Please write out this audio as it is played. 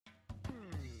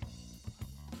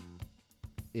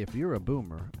If you're a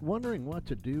boomer, wondering what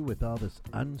to do with all this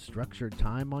unstructured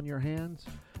time on your hands,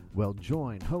 well,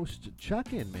 join hosts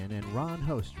Chuck Inman and Ron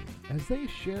Hostry as they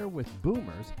share with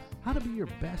boomers how to be your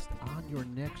best on your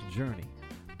next journey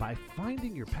by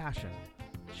finding your passion,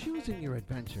 choosing your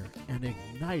adventure, and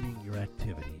igniting your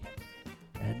activity.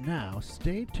 And now,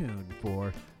 stay tuned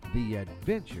for The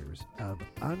Adventures of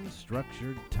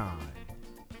Unstructured Time.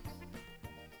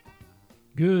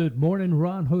 Good morning,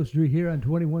 Ron Hostry here on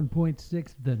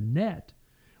 21.6 The Net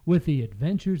with The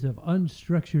Adventures of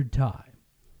Unstructured Time.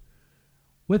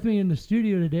 With me in the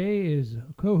studio today is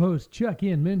co-host Chuck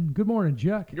Inman. Good morning,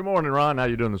 Chuck. Good morning, Ron. How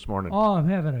you doing this morning? Oh, I'm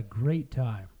having a great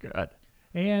time. Good.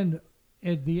 And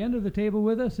at the end of the table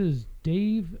with us is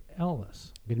Dave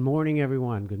Ellis. Good morning,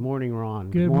 everyone. Good morning,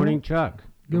 Ron. Good Good morning, Chuck.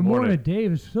 Good morning,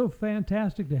 Dave. It's so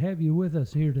fantastic to have you with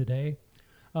us here today.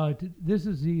 This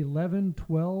is the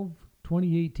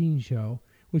 11/12/2018 show,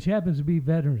 which happens to be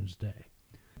Veterans Day.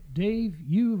 Dave,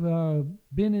 you've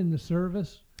been in the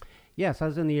service. Yes, I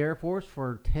was in the Air Force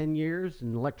for 10 years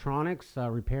in electronics,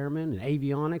 repairman, and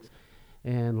avionics.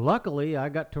 And luckily, I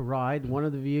got to ride one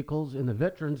of the vehicles in the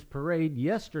Veterans Parade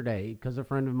yesterday because a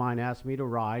friend of mine asked me to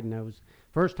ride. And it was the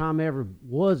first time I ever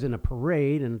was in a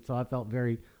parade. And so I felt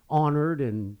very honored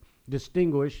and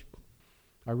distinguished.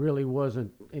 I really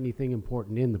wasn't anything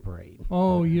important in the parade.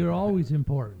 Oh, you're always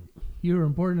important. You're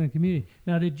important in the community.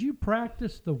 Now, did you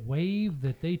practice the wave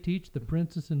that they teach the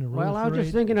Princess and the Rose Well, I was Parade?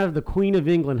 just thinking of the Queen of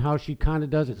England, how she kind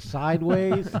of does it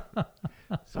sideways.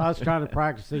 So I was trying to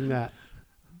practicing that.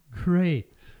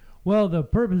 Great. Well, the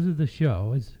purpose of the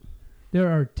show is there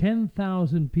are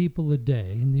 10,000 people a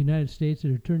day in the United States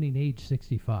that are turning age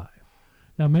 65.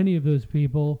 Now, many of those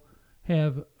people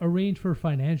have arranged for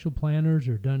financial planners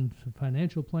or done some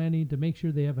financial planning to make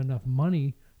sure they have enough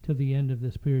money till the end of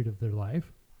this period of their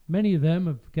life. Many of them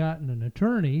have gotten an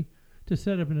attorney to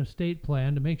set up an estate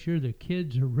plan to make sure their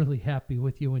kids are really happy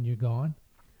with you when you're gone.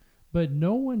 But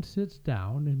no one sits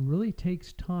down and really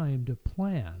takes time to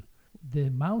plan the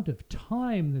amount of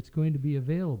time that's going to be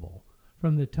available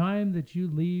from the time that you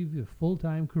leave a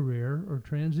full-time career or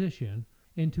transition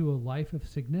into a life of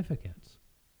significance.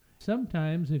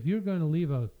 Sometimes if you're going to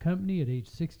leave a company at age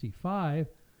 65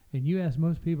 and you ask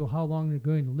most people how long they're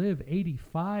going to live,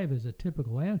 85 is a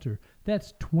typical answer.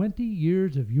 That's 20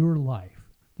 years of your life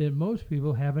that most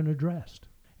people haven't addressed.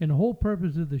 And the whole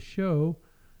purpose of the show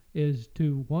is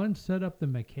to, one, set up the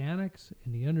mechanics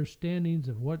and the understandings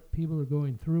of what people are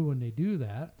going through when they do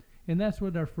that. And that's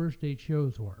what our first 8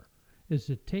 shows were, is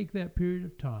to take that period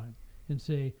of time and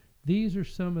say, these are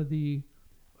some of the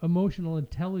emotional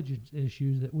intelligence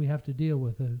issues that we have to deal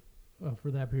with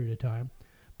for that period of time.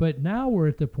 But now we're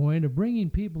at the point of bringing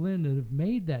people in that have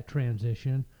made that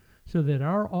transition so that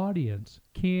our audience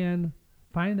can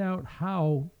find out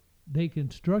how they can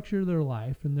structure their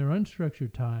life and their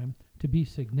unstructured time to be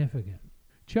significant.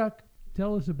 Chuck,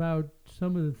 tell us about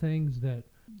some of the things that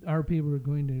our people are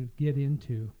going to get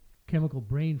into. Chemical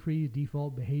brain freeze,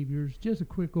 default behaviors. Just a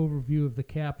quick overview of the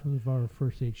cap of our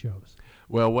first 8 shows.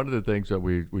 Well, one of the things that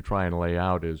we try and lay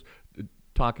out is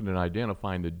talking and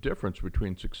identifying the difference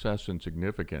between success and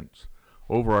significance.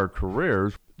 Over our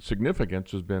careers,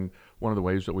 significance has been one of the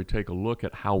ways that we take a look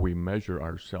at how we measure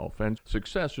ourselves. And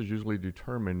success is usually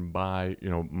determined by,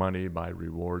 money, by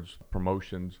rewards,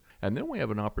 promotions. And then we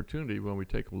have an opportunity when we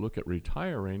take a look at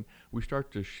retiring, we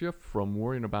start to shift from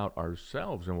worrying about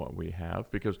ourselves and what we have.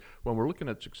 Because when we're looking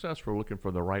at success, we're looking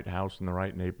for the right house in the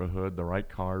right neighborhood, the right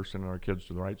car, sending our kids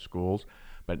to the right schools.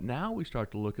 But now we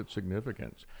start to look at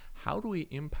significance. How do we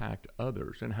impact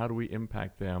others, and how do we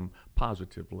impact them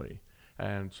positively?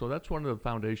 And so that's one of the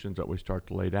foundations that we start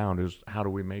to lay down, is how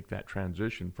do we make that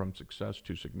transition from success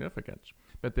to significance?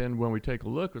 But then when we take a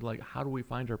look at, how do we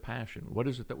find our passion? What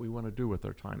is it that we want to do with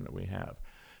our time that we have?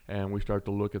 And we start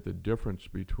to look at the difference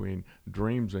between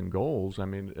dreams and goals.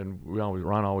 And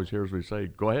Ron always hears me say,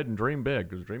 go ahead and dream big,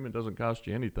 because dreaming doesn't cost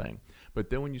you anything. But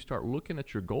then when you start looking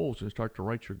at your goals and start to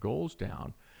write your goals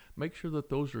down, make sure that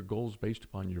those are goals based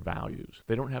upon your values.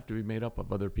 They don't have to be made up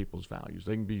of other people's values.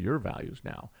 They can be your values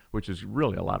now, which is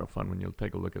really a lot of fun when you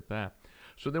take a look at that.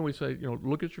 So then we say,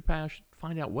 look at your passion,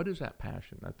 find out what is that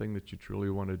passion, that thing that you truly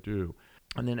want to do.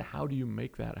 And then how do you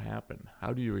make that happen?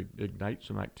 How do you ignite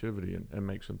some activity and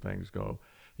make some things go?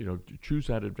 Choose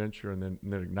that adventure and then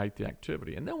ignite the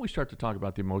activity. And then we start to talk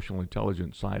about the emotional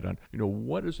intelligence side on,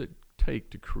 what does it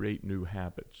take to create new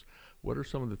habits? What are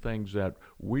some of the things that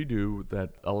we do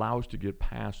that allow us to get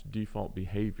past default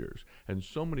behaviors? And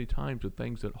so many times the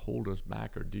things that hold us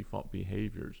back are default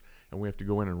behaviors. And we have to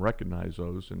go in and recognize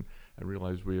those and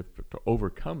realize we have to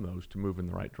overcome those to move in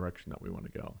the right direction that we want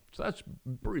to go. So that's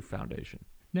brief foundation.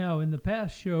 Now, in the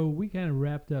past show, we kind of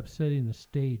wrapped up setting the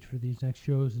stage for these next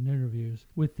shows and interviews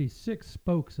with the 6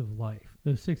 spokes of life.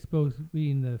 The 6 spokes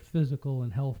being the physical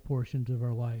and health portions of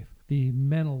our life, the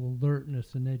mental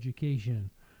alertness and education,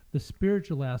 the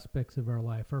spiritual aspects of our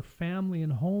life, our family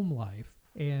and home life,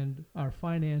 and our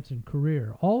finance and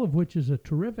career, all of which is a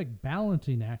terrific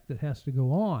balancing act that has to go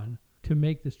on to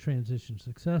make this transition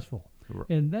successful. Right.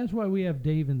 And that's why we have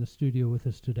Dave in the studio with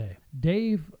us today.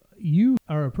 Dave, you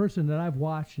are a person that I've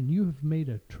watched, and you have made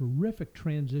a terrific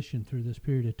transition through this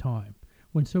period of time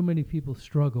when so many people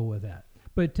struggle with that.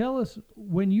 But tell us,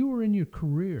 when you were in your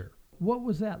career, what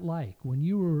was that like when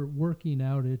you were working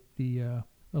out at the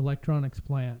electronics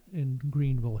plant in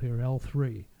Greenville here,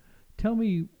 L3? Tell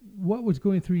me what was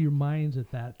going through your minds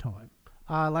at that time.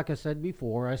 Like I said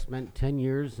before, I spent 10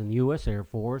 years in the U.S. Air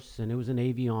Force, and it was in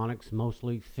avionics,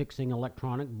 mostly fixing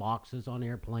electronic boxes on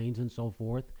airplanes and so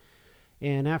forth.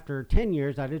 And after 10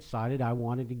 years, I decided I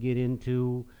wanted to get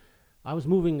into, I was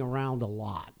moving around a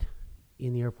lot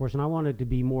in the Air Force, and I wanted to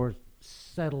be more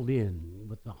settled in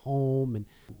with the home. And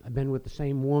I've been with the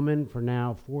same woman for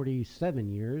now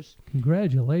 47 years.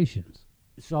 Congratulations.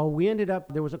 So we ended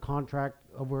up, there was a contract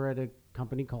over at a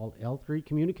company called L3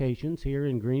 Communications here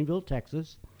in Greenville,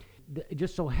 Texas. It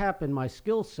just so happened my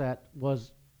skill set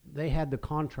was, they had the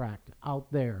contract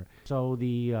out there. So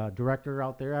the director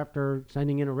out there, after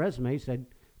sending in a resume, said,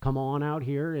 come on out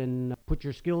here and put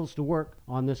your skills to work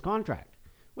on this contract,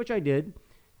 which I did.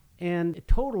 And in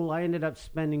total, I ended up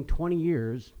spending 20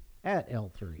 years at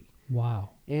L3.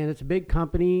 Wow. And it's a big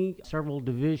company, several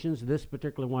divisions. This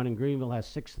particular one in Greenville has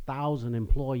 6,000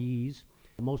 employees,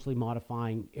 mostly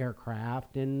modifying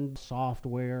aircraft and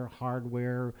software,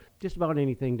 hardware, just about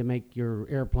anything to make your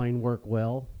airplane work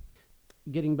well.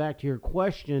 Getting back to your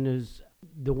question, is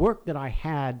the work that I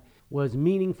had was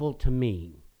meaningful to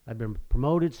me. I've been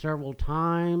promoted several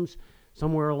times.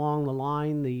 Somewhere along the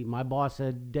line, my boss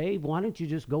said, Dave, why don't you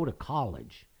just go to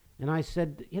college? And I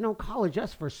said, college,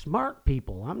 that's for smart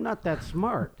people. I'm not that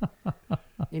smart.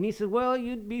 And he said, well,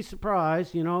 you'd be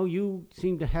surprised. You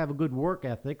seem to have a good work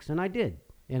ethics. And I did.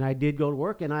 And I did go to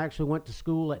work, and I actually went to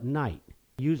school at night.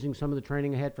 Using some of the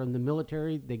training I had from the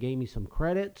military, they gave me some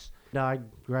credits. I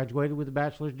graduated with a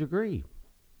bachelor's degree.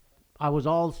 I was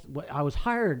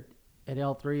hired at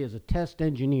L3 as a test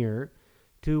engineer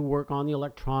to work on the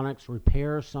electronics,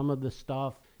 repair some of the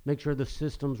stuff, make sure the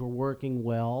systems were working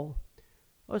well.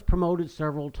 I was promoted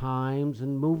several times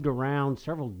and moved around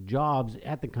several jobs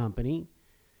at the company.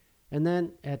 And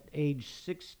then at age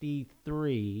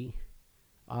 63,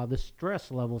 the stress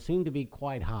level seemed to be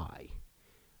quite high.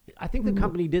 I think the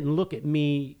company didn't look at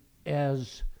me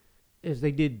as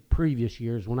they did previous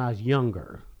years when I was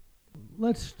younger.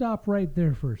 Let's stop right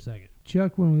there for a second.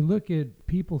 Chuck, when we look at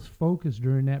people's focus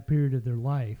during that period of their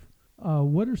life,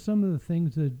 what are some of the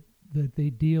things that they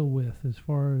deal with as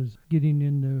far as getting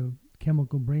into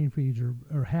chemical brain freeze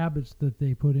or habits that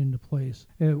they put into place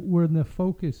where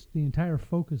the entire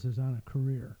focus is on a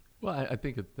career? Well, I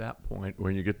think at that point,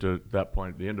 when you get to that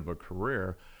point at the end of a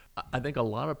career, I think a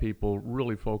lot of people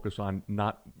really focus on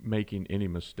not making any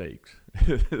mistakes.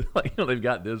 They've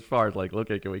got this far. It's like,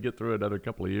 okay, can we get through another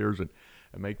couple of years and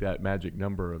make that magic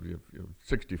number of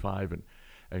 65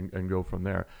 and go from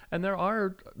there? And there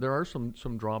are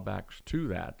some drawbacks to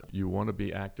that. You want to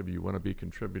be active, you want to be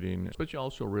contributing, but you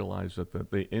also realize that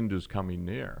the end is coming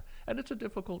near, and it's a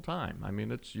difficult time. I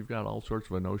mean, you've got all sorts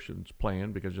of emotions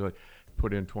playing because you're like,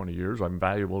 put in 20 years, I'm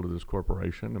valuable to this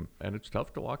corporation, and it's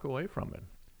tough to walk away from it.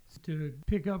 To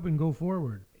pick up and go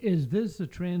forward, is this a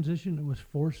transition that was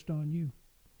forced on you?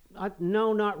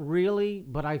 No, not really,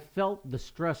 but I felt the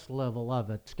stress level of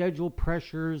it. Schedule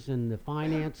pressures and the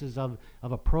finances of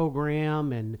a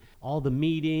program and all the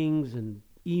meetings and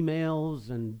emails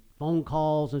and phone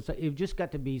calls. And so it just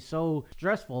got to be so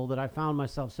stressful that I found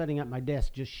myself sitting at my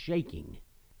desk just shaking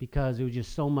because it was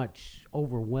just so much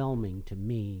overwhelming to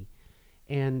me.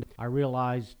 And I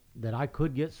realized that I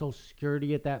could get Social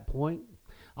Security at that point.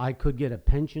 I could get a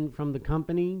pension from the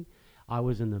company. I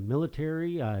was in the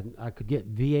military. I could get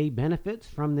VA benefits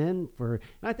from them. And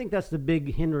I think that's the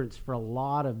big hindrance for a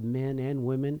lot of men and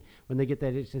women when they get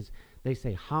that. They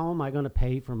say, how am I going to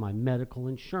pay for my medical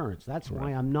insurance? That's right.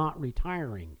 Why I'm not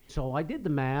retiring. So I did the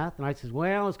math, and I said,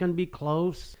 well, it's going to be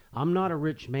close. I'm not a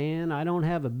rich man. I don't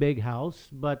have a big house,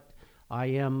 but I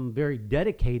am very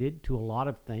dedicated to a lot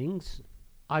of things.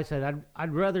 I said,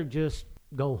 I'd rather just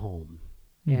go home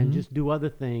and just do other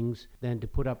things than to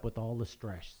put up with all the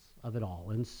stress of it all.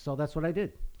 And so that's what I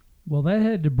did. Well, that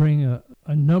had to bring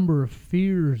a number of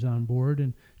fears on board.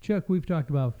 And Chuck, we've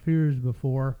talked about fears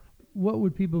before. What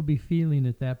would people be feeling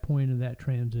at that point of that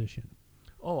transition?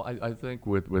 Oh, I think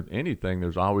with anything,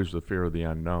 there's always the fear of the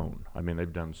unknown. I mean,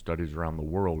 they've done studies around the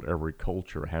world. Every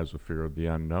culture has a fear of the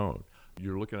unknown.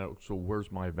 You're looking at, so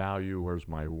where's my value? Where's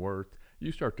my worth?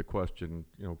 You start to question,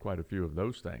 quite a few of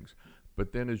those things.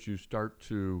 But then as you start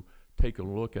to take a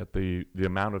look at the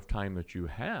amount of time that you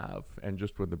have, and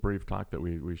just with the brief talk that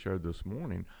we shared this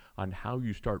morning on how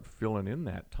you start filling in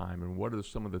that time and what are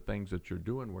some of the things that you're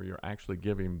doing where you're actually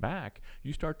giving back,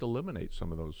 you start to eliminate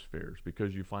some of those fears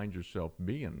because you find yourself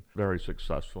being very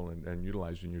successful and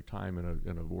utilizing your time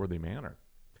in a worthy manner.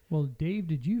 Well, Dave,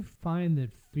 did you find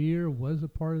that fear was a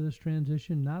part of this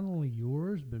transition, not only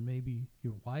yours, but maybe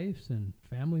your wife's and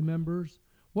family members?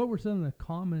 What were some of the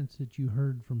comments that you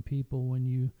heard from people when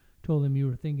you told them you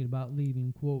were thinking about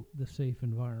leaving, quote, the safe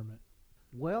environment?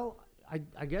 Well,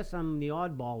 I guess I'm the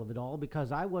oddball of it all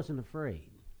because I wasn't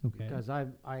afraid. Okay. Because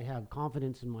I have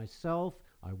confidence in myself.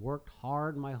 I worked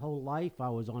hard my whole life. I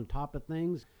was on top of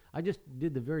things. I just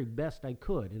did the very best I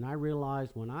could. And I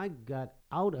realized when I got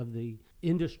out of the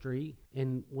industry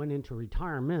and went into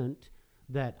retirement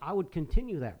that I would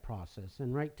continue that process.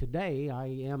 And right today, I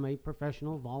am a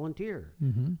professional volunteer.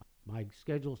 Mm-hmm. My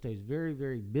schedule stays very,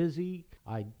 very busy.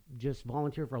 I just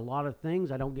volunteer for a lot of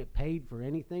things. I don't get paid for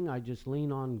anything. I just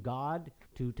lean on God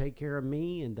to take care of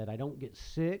me and that I don't get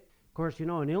sick. Of course,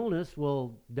 an illness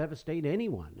will devastate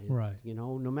anyone. Right.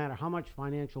 No matter how much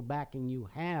financial backing you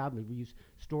have, if you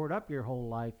stored up your whole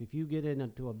life, if you get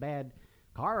into a bad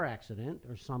car accident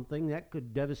or something, that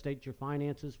could devastate your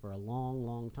finances for a long,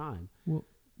 long time. Well,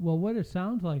 what it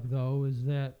sounds like, though, is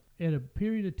that at a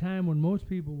period of time when most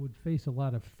people would face a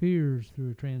lot of fears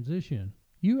through a transition,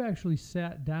 you actually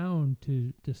sat down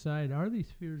to decide, are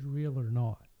these fears real or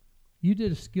not? You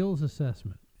did a skills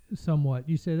assessment somewhat.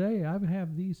 You said, hey, I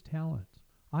have these talents.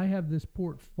 I have this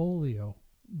portfolio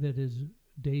that is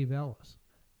Dave Ellis.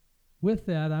 With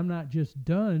that, I'm not just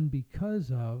done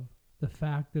because of the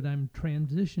fact that I'm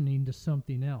transitioning to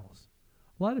something else.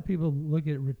 A lot of people look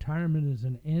at retirement as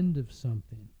an end of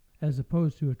something, as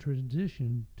opposed to a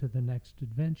transition to the next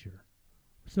adventure.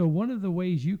 So one of the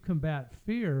ways you combat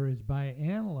fear is by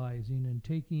analyzing and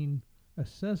taking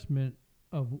assessment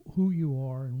of who you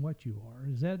are and what you are.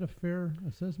 Is that a fair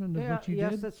assessment of what you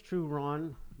did? Yes, that's true,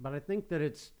 Ron. But I think that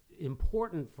it's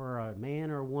important for a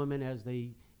man or a woman as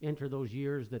they enter those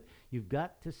years that you've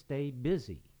got to stay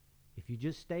busy. If you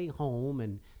just stay home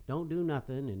and don't do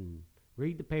nothing and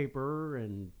read the paper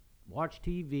and watch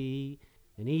TV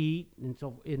and eat and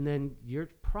then you're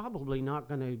probably not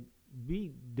going to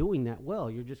be doing that well.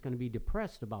 You're just going to be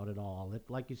depressed about it all.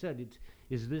 Like you said,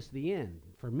 is this the end?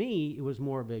 For me, it was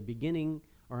more of a beginning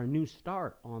or a new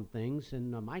start on things,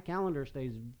 and my calendar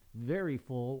stays very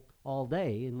full all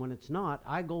day, and when it's not,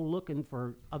 I go looking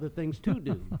for other things to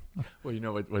do. Well,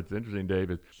 what's interesting, Dave,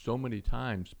 is so many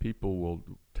times people will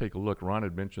take a look. Ron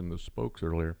had mentioned the spokes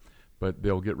earlier, but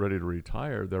they'll get ready to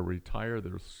retire. They'll retire,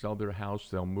 they'll sell their house,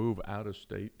 they'll move out of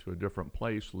state to a different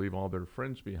place, leave all their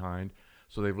friends behind.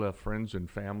 So they've left friends and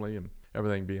family and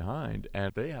everything behind,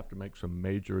 and they have to make some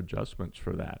major adjustments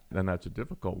for that, and that's a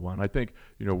difficult one. I think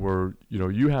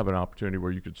you have an opportunity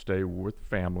where you could stay with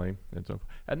family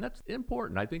and that's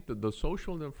important. I think that the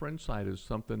social and the friend side is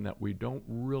something that we don't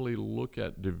really look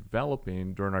at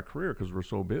developing during our career because we're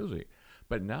so busy.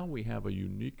 But now we have a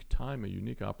unique time, a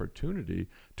unique opportunity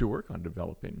to work on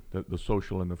developing the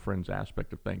social and the friends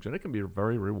aspect of things, and it can be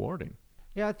very rewarding.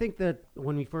 Yeah, I think that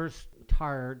when we first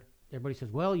retired, everybody says,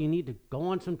 well, you need to go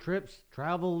on some trips,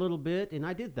 travel a little bit, and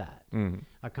I did that. Mm-hmm.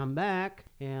 I come back,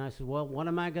 and I said, well, what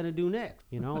am I going to do next?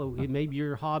 Maybe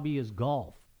your hobby is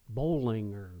golf,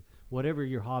 bowling, or whatever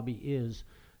your hobby is.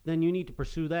 Then you need to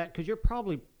pursue that because you're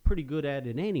probably pretty good at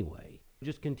it anyway.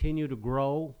 Just continue to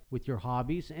grow with your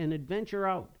hobbies and adventure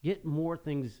out. Get more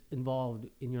things involved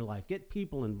in your life. Get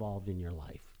people involved in your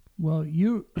life. Well,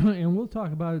 and we'll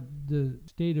talk about the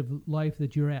state of life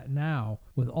that you're at now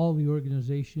with all the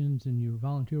organizations and your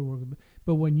volunteer work.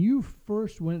 But when you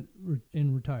first went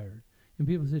and retired, and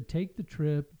people said, take the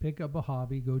trip, pick up a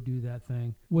hobby, go do that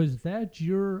thing, was that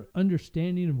your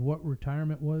understanding of what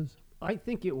retirement was? I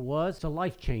think it was. It's a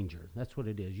life changer. That's what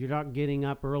it is. You're not getting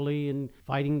up early and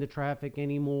fighting the traffic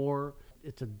anymore.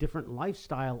 It's a different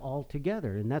lifestyle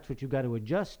altogether, and that's what you've got to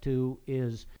adjust to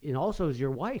and also is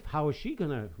your wife. How is she going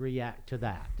to react to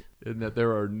that? In that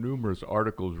there are numerous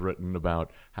articles written about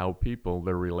how people,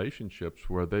 their relationships,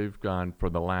 where they've gone for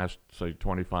the last, say,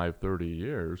 25, 30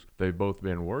 years, they've both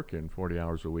been working 40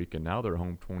 hours a week, and now they're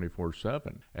home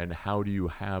 24/7. And how do you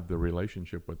have the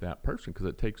relationship with that person? Because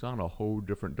it takes on a whole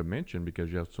different dimension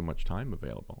because you have so much time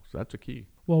available. So that's a key.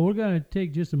 Well, we're going to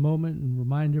take just a moment and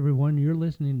remind everyone you're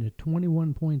listening to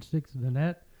 21.6 of the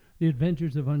Net, The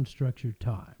Adventures of Unstructured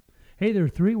Time. Hey, there are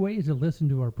 3 ways to listen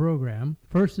to our program.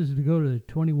 First is to go to the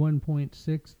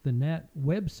 21.6 The Net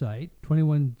website,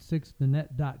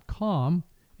 216thenet.com,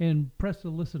 and press the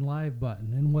Listen Live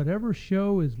button. And whatever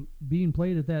show is being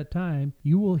played at that time,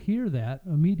 you will hear that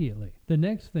immediately. The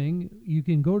next thing, you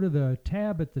can go to the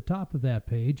tab at the top of that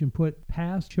page and put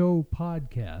Past Show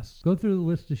Podcasts. Go through the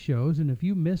list of shows, and if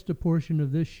you missed a portion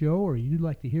of this show or you'd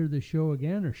like to hear this show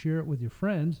again or share it with your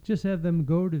friends, just have them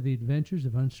go to the Adventures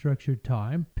of Unstructured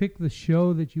Time. Pick the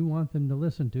show that you want them to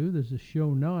listen to. This is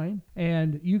show 9.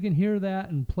 And you can hear that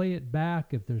and play it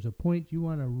back. If there's a point you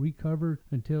want to recover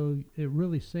until it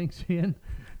really sinks in,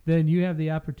 then you have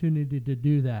the opportunity to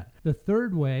do that. The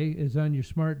third way is on your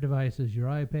smart devices, your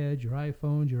iPads, your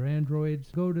iPhones, your Androids.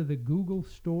 Go to the Google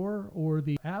Store or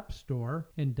the App Store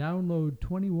and download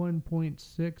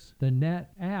 21.6 The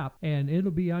Net app, and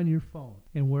it'll be on your phone.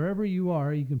 And wherever you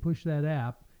are, you can push that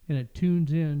app, and it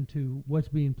tunes in to what's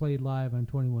being played live on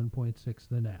 21.6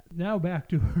 The Net. Now back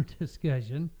to our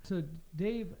discussion. So,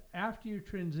 Dave, after your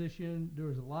transition, there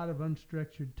was a lot of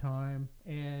unstructured time,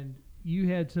 and you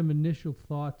had some initial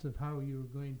thoughts of how you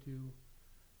were going to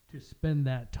spend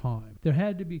that time. There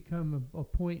had to become a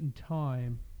point in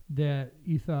time that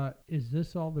you thought, is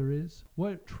this all there is?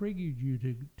 What triggered you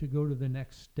to go to the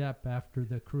next step after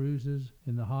the cruises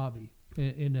and the hobby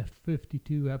in the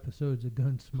 52 episodes of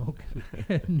Gunsmoke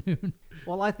at noon?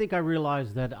 Well, I think I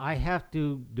realized that I have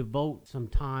to devote some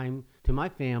time to my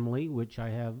family, which I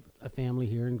have a family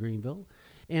here in Greenville,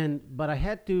 but I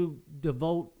had to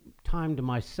devote time to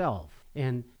myself.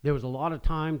 And there was a lot of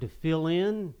time to fill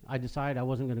in. I decided I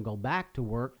wasn't going to go back to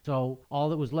work, so all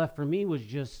that was left for me was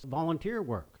just volunteer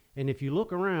work. And if you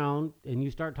look around and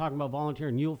you start talking about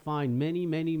volunteering, you'll find many,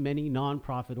 many, many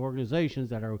nonprofit organizations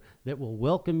that will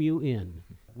welcome you in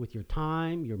with your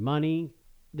time, your money.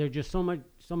 There's just so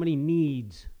many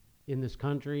needs in this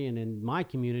country and in my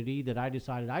community that I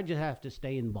decided I just have to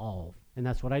stay involved, and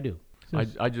that's what I do.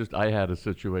 I had a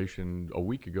situation a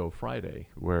week ago Friday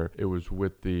where it was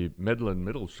with the Midland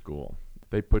Middle School.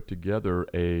 They put together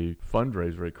a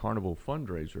fundraiser, a carnival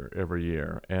fundraiser every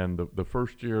year. And the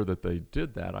first year that they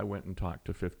did that, I went and talked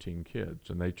to 15 kids,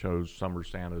 and they chose Summer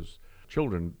Santa's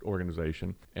children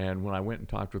organization. And when I went and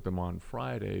talked with them on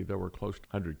Friday, there were close to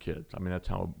 100 kids. I mean, that's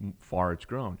how far it's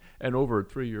grown. And over a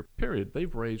 3-year period,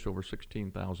 they've raised over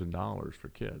 $16,000 for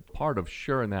kids. Part of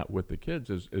sharing that with the kids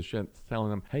is telling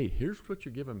them, hey, here's what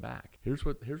you're giving back. Here's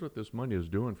what this money is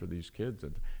doing for these kids.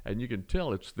 And you can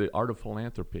tell it's the art of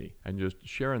philanthropy, and just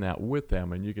sharing that with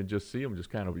them, and you can just see them just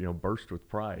kind of, burst with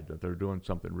pride that they're doing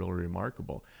something really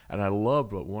remarkable. And I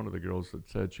loved what one of the girls had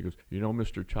said. She goes,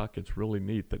 Mr. Chuck, it's really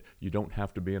neat that you don't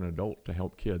have to be an adult to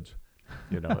help kids.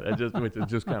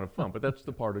 It's just kind of fun. But that's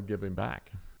the part of giving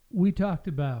back. We talked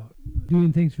about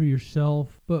doing things for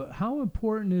yourself, but how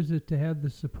important is it to have the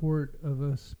support of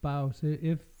a spouse?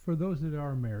 If for those that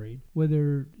are married,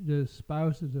 whether the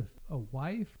spouse is a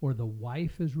wife or the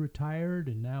wife is retired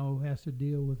and now has to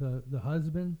deal with the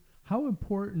husband, how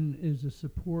important is the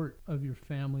support of your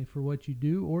family for what you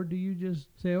do? Or do you just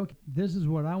say, okay, this is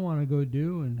what I want to go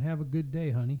do and have a good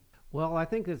day, honey? Well, I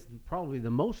think it's probably the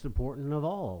most important of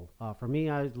all. For me,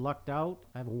 I lucked out.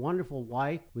 I have a wonderful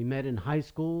wife. We met in high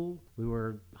school. We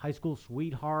were high school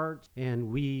sweethearts, and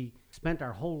we spent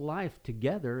our whole life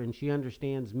together, and she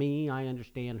understands me. I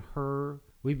understand her.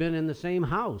 We've been in the same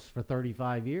house for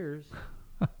 35 years.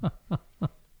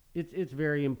 It's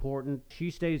very important.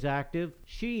 She stays active.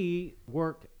 She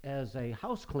worked as a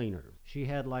house cleaner. She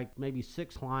had maybe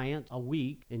 6 clients a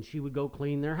week, and she would go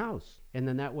clean their house. And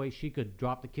then that way she could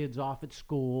drop the kids off at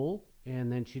school, and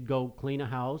then she'd go clean a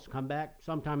house, come back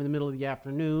sometime in the middle of the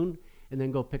afternoon, and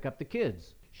then go pick up the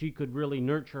kids. She could really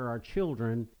nurture our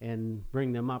children and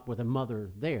bring them up with a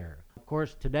mother there. Of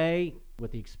course, today,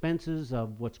 with the expenses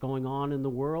of what's going on in the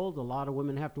world, a lot of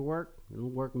women have to work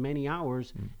many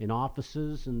hours in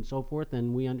offices and so forth,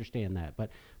 and we understand that.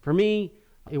 But for me,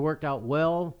 it worked out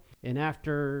well, and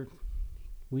after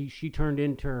she turned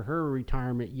into her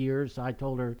retirement years, I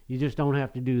told her, you just don't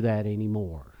have to do that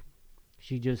anymore.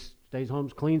 She just stays home,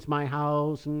 cleans my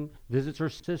house, and visits her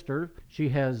sister. She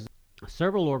has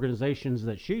several organizations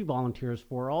that she volunteers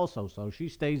for also, so she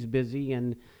stays busy,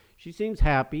 and she seems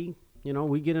happy.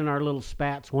 We get in our little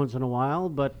spats once in a while,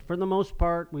 but for the most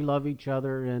part, we love each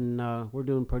other, and we're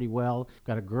doing pretty well.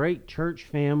 Got a great church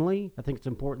family. I think it's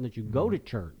important that you go to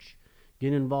church,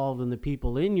 get involved in the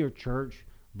people in your church,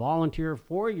 volunteer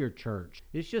for your church.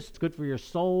 It's just good for your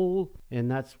soul, and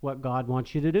that's what God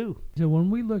wants you to do. So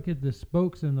when we look at the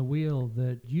spokes in the wheel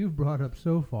that you've brought up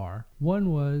so far,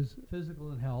 one was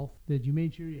physical and health, that you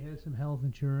made sure you had some health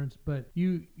insurance, but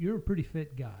you're a pretty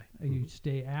fit guy. You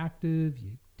stay active,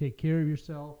 you take care of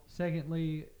yourself.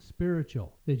 Secondly,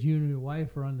 spiritual, that you and your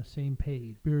wife are on the same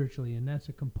page spiritually, and that's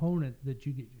a component that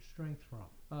you get your strength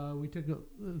from. We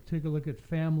took a look at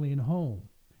family and home.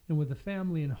 And with the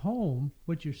family and home,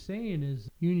 what you're saying is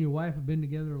you and your wife have been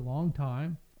together a long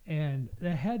time, and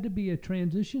there had to be a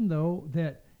transition, though,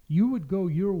 that you would go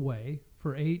your way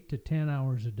for 8 to 10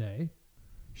 hours a day.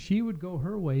 She would go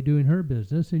her way doing her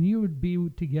business, and you would be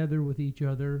together with each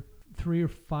other 3 or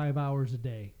 5 hours a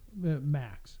day,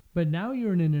 max. But now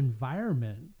you're in an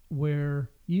environment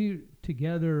where you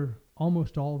together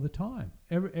almost all the time.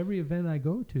 Every event I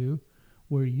go to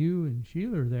where you and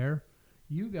Sheila are there,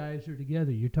 you guys are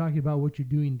together. You're talking about what you're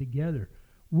doing together.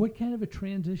 What kind of a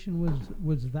transition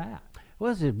was that?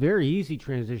 Well, it's a very easy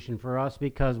transition for us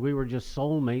because we were just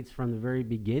soulmates from the very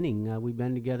beginning. We've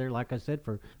been together, like I said,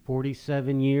 for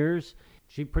 47 years.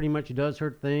 She pretty much does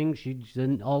her thing. She's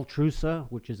in Altrusa,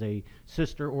 which is a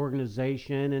sister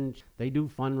organization, and they do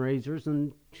fundraisers.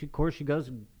 And she, of course, she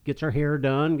goes, gets her hair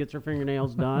done, gets her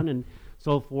fingernails done, and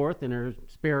so forth in her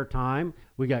spare time.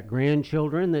 We got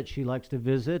grandchildren that she likes to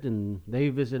visit, and they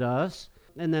visit us.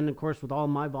 And then, of course, with all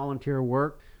my volunteer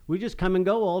work, we just come and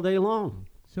go all day long.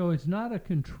 So it's not a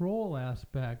control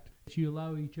aspect. You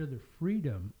allow each other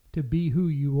freedom to be who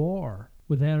you are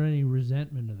without any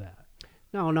resentment of that.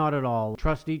 No, not at all.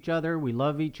 Trust each other. We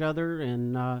love each other.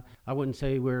 And I wouldn't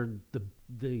say we're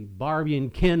the Barbie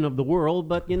and Ken of the world,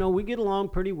 but, we get along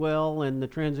pretty well, and the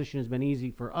transition has been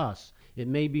easy for us. It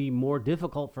may be more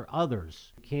difficult for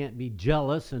others. You can't be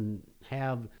jealous and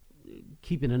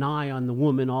keeping an eye on the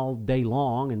woman all day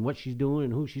long and what she's doing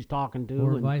and who she's talking to.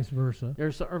 Or vice versa.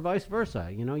 Or vice versa.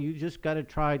 You just got to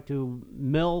try to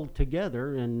meld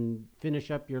together and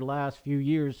finish up your last few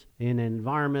years in an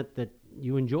environment that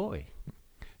you enjoy.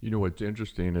 What's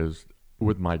interesting is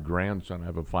with my grandson, I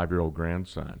have a 5-year-old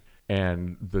grandson,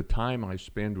 and the time I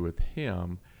spend with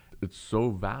him, it's so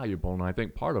valuable. And I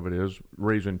think part of it is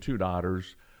raising 2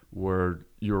 daughters where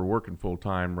you're working full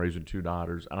time raising 2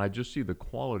 daughters, and I just see the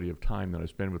quality of time that I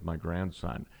spend with my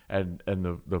grandson, and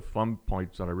the fun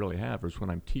points that I really have is when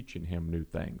I'm teaching him new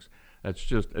things. It's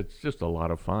just a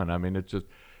lot of fun. I mean,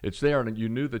 it's there, and you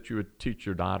knew that you would teach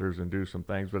your daughters and do some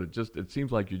things, but it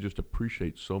seems like you just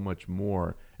appreciate so much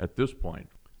more at this point.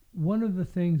 One of the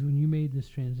things when you made this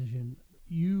transition,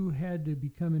 you had to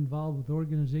become involved with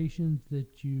organizations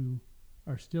that you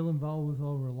are still involved with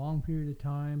over a long period of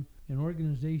time, and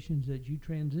organizations that you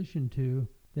transition to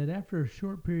that after a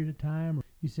short period of time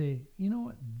you say, you know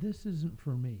what, this isn't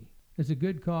for me. It's a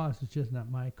good cause, it's just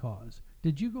not my cause.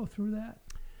 Did you go through that?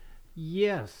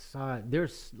 Yes.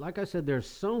 Like I said, there's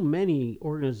so many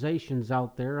organizations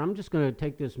out there. I'm just going to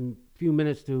take this few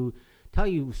minutes to tell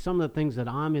you some of the things that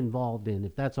I'm involved in,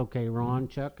 if that's okay, Ron,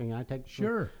 Chuck. Can I take?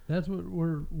 Sure. That's what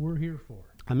we're here for.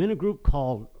 I'm in a group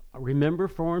called Remember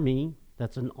For Me.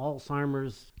 That's an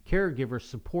Alzheimer's caregiver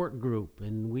support group,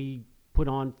 and we put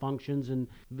on functions and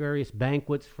various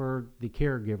banquets for the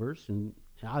caregivers, and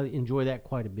I enjoy that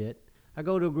quite a bit. I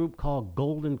go to a group called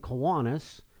Golden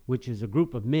Kiwanis, which is a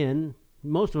group of men,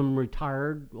 most of them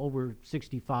retired, over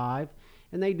 65,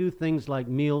 and they do things like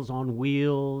Meals on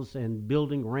Wheels and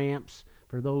building ramps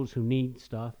for those who need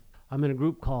stuff. I'm in a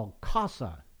group called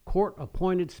CASA, Court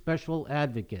Appointed Special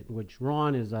Advocate, which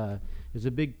Ron is a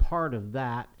big part of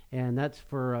that. And that's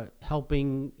for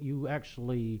helping you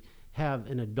actually have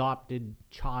an adopted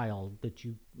child that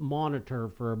you monitor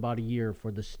for about a year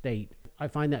for the state. I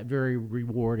find that very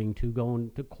rewarding to go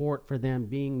into court for them,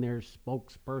 being their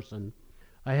spokesperson.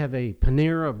 I have a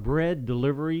Panera Bread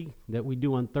delivery that we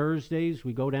do on Thursdays.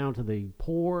 We go down to the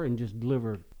poor and just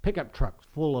deliver pickup trucks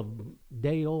full of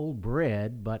day-old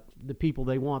bread, but the people,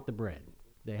 they want the bread.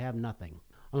 They have nothing.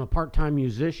 I'm a part-time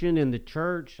musician in the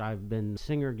church. I've been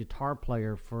singer, guitar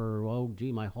player for,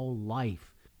 my whole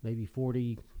life, maybe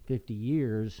 40, 50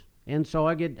 years. And so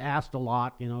I get asked a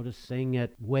lot, to sing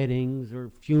at weddings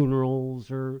or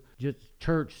funerals or just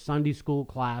church Sunday school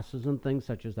classes and things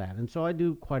such as that. And so I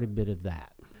do quite a bit of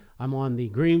that. I'm on the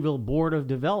Greenville Board of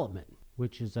Development,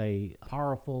 which is a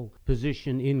powerful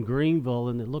position in Greenville,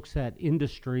 and it looks at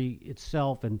industry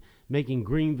itself and making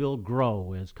Greenville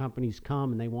grow as companies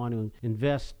come and they want to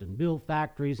invest and build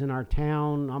factories in our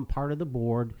town. I'm part of the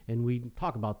board, and we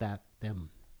talk about them.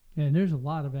 And there's a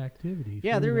lot of activities.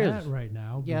 Yeah, there is right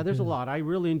now. Yeah, there's a lot. I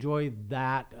really enjoy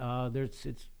that.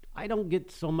 I don't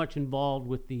get so much involved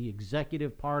with the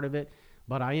executive part of it,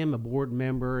 but I am a board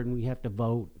member, and we have to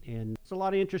vote, and it's a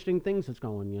lot of interesting things that's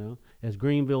going, As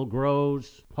Greenville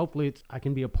grows, hopefully I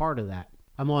can be a part of that.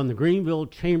 I'm on the Greenville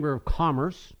Chamber of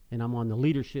Commerce, and I'm on the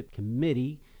leadership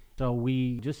committee, so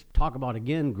we just talk about,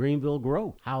 again, Greenville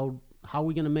growth. How how are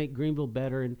we going to make Greenville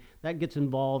better? And that gets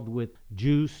involved with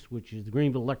JUICE, which is the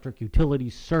Greenville Electric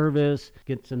Utilities Service,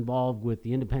 gets involved with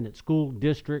the Independent School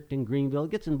District in Greenville.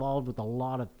 It gets involved with a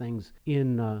lot of things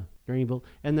in Greenville.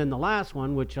 And then the last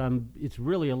one, which it's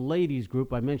really a ladies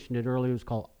group. I mentioned it earlier. It's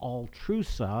called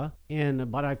Altrusa.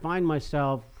 But I find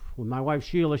myself, with my wife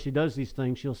Sheila, she does these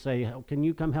things. She'll say, can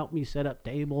you come help me set up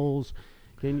tables?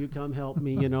 Can you come help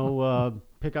me,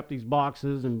 pick up these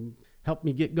boxes and help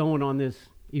me get going on this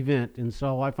event? And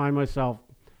so I find myself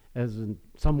as a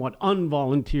somewhat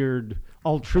unvolunteered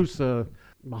Altrusa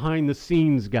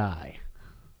behind-the-scenes guy.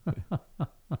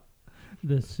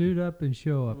 The suit up and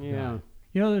show up Yeah.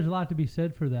 guy. There's a lot to be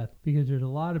said for that, because there's a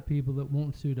lot of people that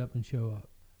won't suit up and show up.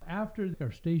 After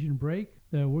our station break,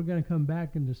 we're going to come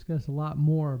back and discuss a lot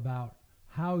more about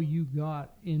how you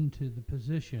got into the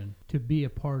position to be a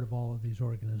part of all of these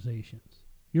organizations.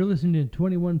 You're listening to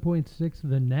 21.6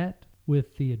 The Net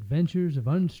with the Adventures of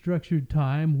Unstructured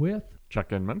Time with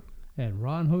Chuck Inman. And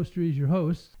Ron Hoster is your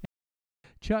host.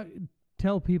 Chuck,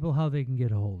 tell people how they can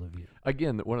get a hold of you.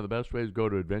 Again, one of the best ways, go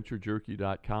to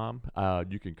adventurejerky.com.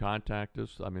 You can contact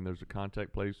us. There's a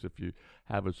contact place. If you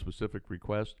have a specific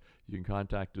request, you can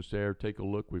contact us there. Take a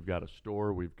look. We've got a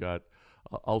store. We've got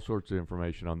all sorts of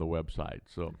information on the website.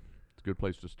 So it's a good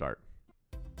place to start.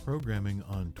 Programming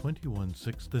on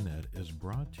 21.6 The Net is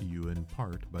brought to you in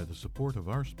part by the support of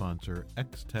our sponsor,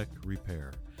 X-Tech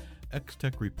Repair.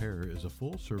 X-Tech Repair is a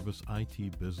full-service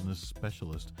IT business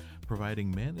specialist providing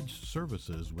managed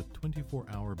services with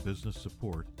 24-hour business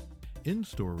support,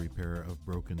 in-store repair of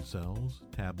broken cells,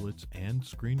 tablets, and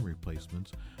screen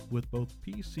replacements with both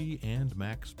PC and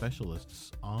Mac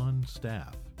specialists on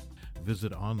staff.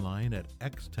 Visit online at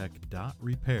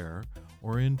xtech.repair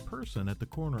or in person at the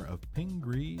corner of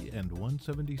Pingree and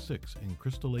 176 in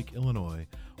Crystal Lake, Illinois,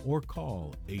 or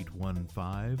call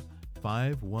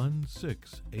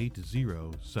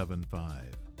 815-516-8075.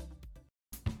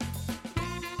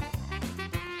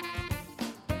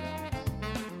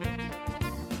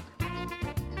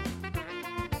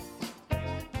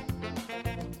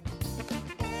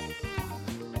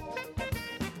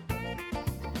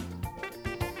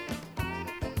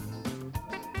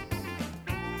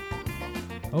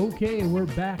 Okay, we're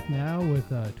back now with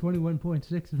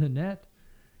 21.6 The Net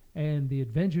and the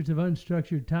Adventures of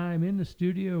Unstructured Time in the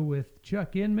studio with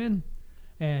Chuck Inman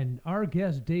and our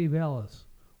guest Dave Ellis.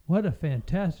 What a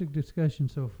fantastic discussion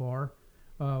so far.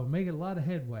 Making a lot of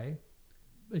headway.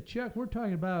 But Chuck, we're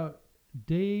talking about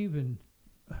Dave and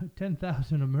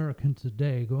 10,000 Americans a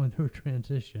day going through a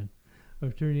transition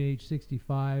of turning age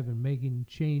 65 and making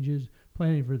changes,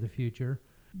 planning for the future.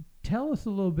 Tell us a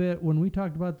little bit, when we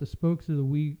talked about the spokes of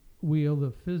the wheel,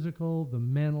 the physical, the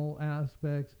mental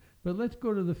aspects, but let's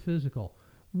go to the physical.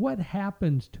 What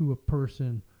happens to a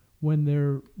person when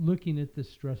they're looking at this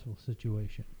stressful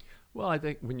situation? Well, I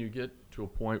think when you get to a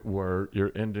point where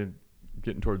you're getting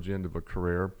towards the end of a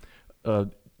career, a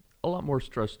lot more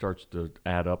stress starts to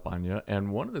add up on you.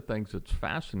 And one of the things that's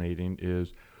fascinating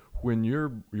is when your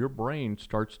brain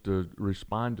starts to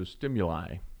respond to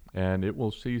stimuli, and it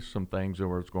will see some things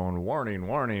where it's going, warning,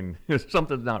 warning,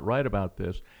 something's not right about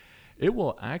this. It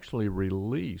will actually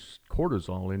release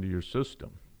cortisol into your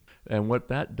system. And what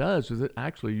that does is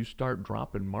you start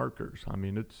dropping markers.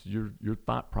 It's your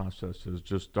thought processes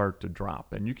just start to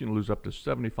drop. And you can lose up to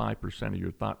 75% of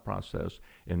your thought process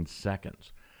in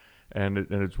seconds. And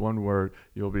it's one where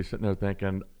you'll be sitting there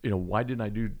thinking, why didn't I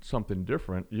do something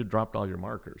different? You dropped all your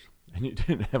markers and you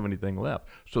didn't have anything left.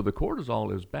 So the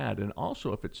cortisol is bad. And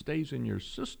also, if it stays in your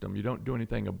system, you don't do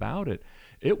anything about it,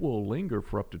 it will linger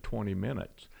for up to 20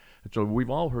 minutes. And so we've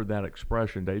all heard that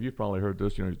expression. Dave, you've probably heard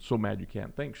this, so mad you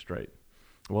can't think straight.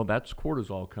 Well, that's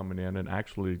cortisol coming in and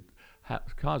actually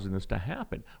causing this to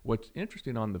happen. What's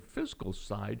interesting on the physical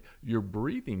side, your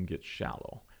breathing gets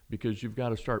shallow, because you've got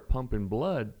to start pumping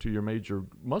blood to your major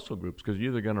muscle groups, because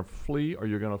you're either going to flee or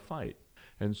you're going to fight.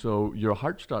 And so your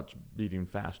heart starts beating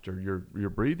faster, your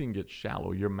breathing gets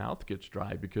shallow, your mouth gets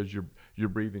dry because you're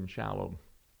breathing shallow.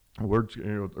 Words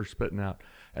are spitting out.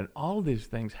 And all these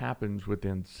things happens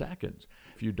within seconds.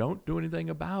 If you don't do anything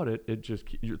about it,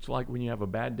 it's like when you have a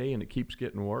bad day and it keeps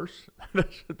getting worse.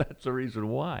 That's the reason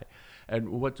why. And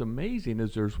what's amazing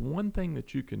is there's one thing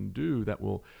that you can do that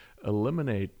will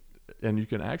eliminate, and you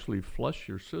can actually flush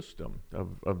your system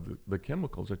of the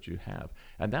chemicals that you have,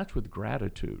 and that's with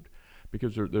gratitude.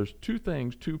 Because there's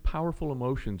two powerful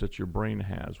emotions that your brain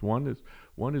has. One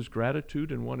is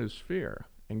gratitude and one is fear.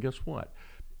 And guess what?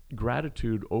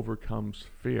 Gratitude overcomes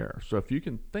fear. So if you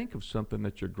can think of something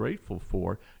that you're grateful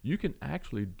for, you can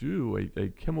actually do a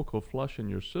chemical flush in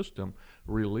your system,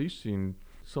 releasing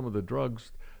some of the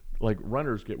drugs like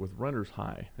runners get with runner's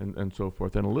high and so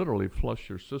forth, and literally flush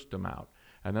your system out.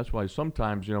 And that's why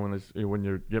sometimes, when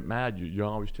you get mad, you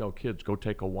always tell kids, go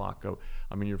take a walk.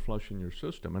 You're flushing your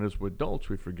system. And as adults,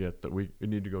 we forget that we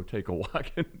need to go take a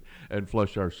walk and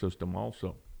flush our system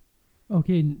also.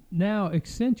 Okay, now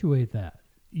accentuate that.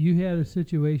 You had a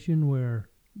situation where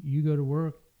you go to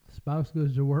work, the spouse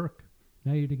goes to work,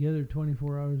 now you're together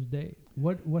 24 hours a day.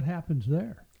 What happens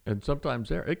there? And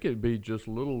sometimes it could be just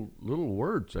little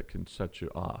words that can set you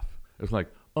off. It's like,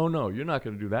 oh no, you're not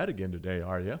going to do that again today,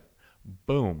 are you?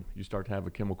 Boom, you start to have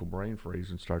a chemical brain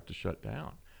freeze and start to shut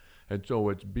down. And so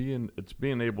it's being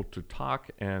able to talk,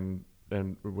 and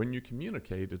when you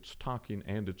communicate, it's talking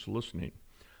and it's listening.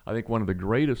 I think one of the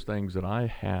greatest things that I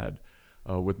had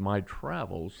with my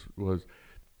travels was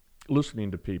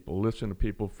listening to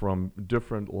people from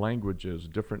different languages,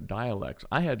 different dialects.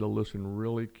 I had to listen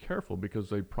really careful because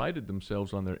they prided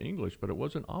themselves on their English, but it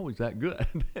wasn't always that good.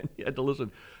 And you had to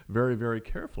listen very, very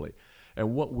carefully.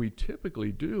 And what we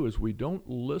typically do is we don't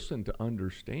listen to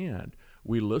understand.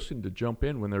 We listen to jump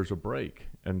in when there's a break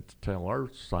and to tell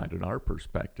our side and our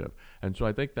perspective. And so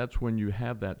I think that's when you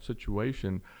have that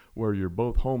situation where you're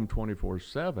both home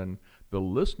 24/7, the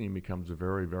listening becomes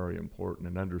very, very important,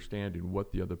 and understanding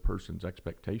what the other person's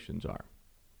expectations are.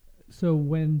 So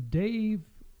when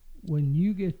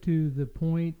you get to the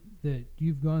point that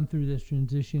you've gone through this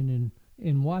transition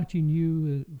and watching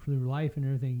you for life and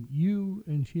everything, you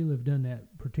and Sheila have done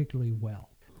that particularly well.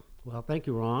 Well, thank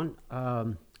you, Ron.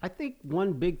 I think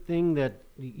one big thing that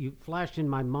you flashed in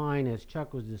my mind as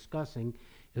Chuck was discussing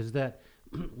is that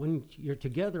when you're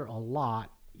together a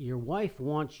lot, your wife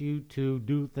wants you to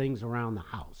do things around the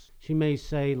house. She may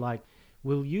say, like,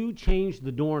 will you change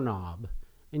the doorknob?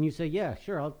 And you say, yeah,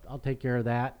 sure, I'll take care of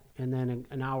that. And then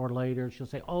an hour later, she'll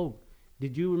say, oh,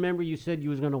 did you remember you said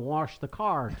you was going to wash the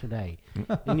car today?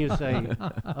 And you say,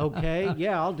 okay,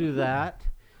 yeah, I'll do that.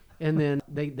 And then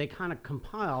they kind of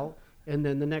compile, and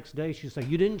then the next day she'll say,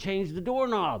 you didn't change the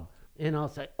doorknob. And I'll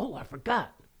say, oh, I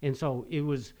forgot. And so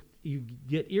you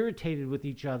get irritated with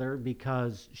each other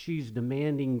because she's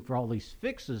demanding for all these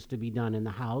fixes to be done in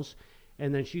the house,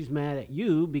 and then she's mad at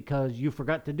you because you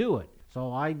forgot to do it.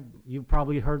 So you've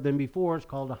probably heard them before. It's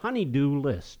called a honey-do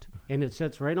list. And it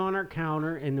sits right on our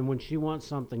counter, and then when she wants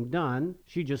something done,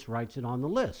 she just writes it on the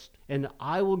list. And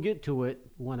I will get to it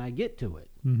when I get to it,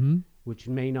 which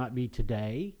may not be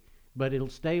today, but it'll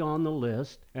stay on the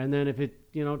list. And then if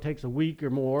it takes a week or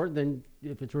more, then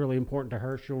if it's really important to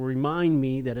her, she'll remind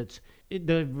me that it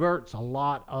diverts a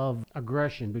lot of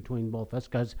aggression between both of us,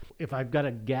 because if I've got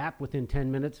a gap within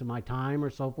 10 minutes of my time or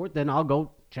so forth, then I'll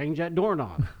go change that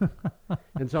doorknob.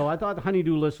 And so I thought the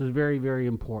honey-do list was very, very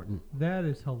important. That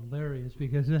is hilarious,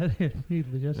 because that hit me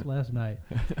just last night.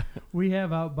 We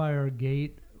have out by our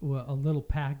gate a little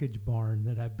package barn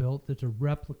that I built that's a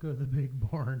replica of the big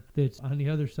barn that's on the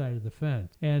other side of the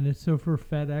fence. And it's so for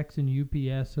FedEx and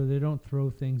UPS, so they don't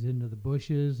throw things into the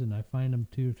bushes, and I find them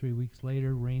 2 or 3 weeks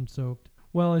later, rain-soaked.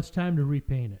 Well, it's time to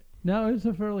repaint it. Now, it's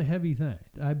a fairly heavy thing.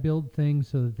 I build things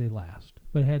so that they last,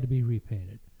 but it had to be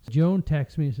repainted. Joan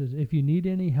texts me and says, if you need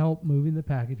any help moving the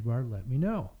package barn, let me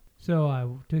know. So I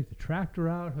took the tractor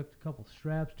out, hooked a couple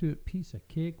straps to it, piece of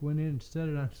cake, went in and set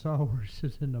it on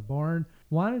sawhorses in the barn.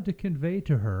 Wanted to convey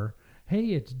to her, hey,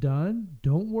 it's done,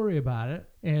 don't worry about it.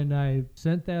 And I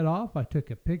sent that off. I took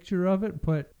a picture of it and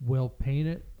put, we'll paint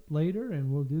it later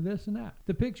and we'll do this and that.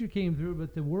 The picture came through,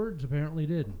 but the words apparently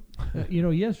didn't.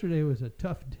 Yesterday was a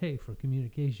tough day for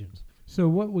communications. So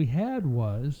what we had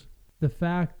was the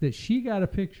fact that she got a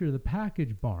picture of the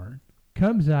package barn,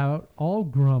 comes out all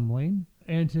grumbling,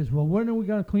 and says, well, when are we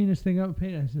going to clean this thing up and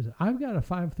paint it? I says, I've got a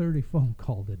 5:30 phone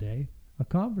call today, a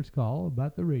conference call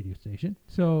about the radio station.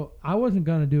 So I wasn't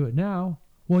going to do it now.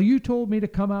 Well, you told me to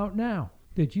come out now.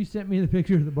 That you sent me the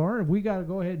picture of the barn. We got to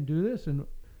go ahead and do this. And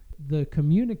the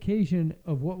communication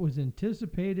of what was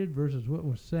anticipated versus what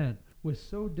was sent was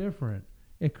so different.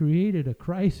 It created a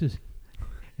crisis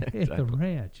at the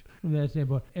ranch from that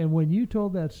standpoint. And when you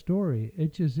told that story,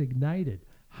 it just ignited.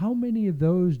 How many of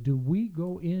those do we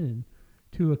go in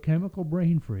to a chemical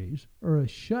brain freeze or a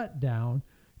shutdown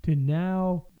to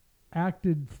now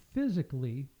acted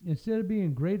physically, instead of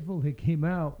being grateful they came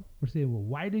out, we're saying, well,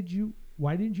 why didn't you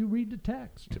read the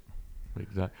text?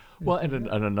 Exactly. Well, and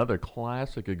another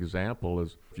classic example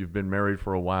is if you've been married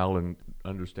for a while and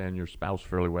understand your spouse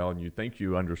fairly well, and you think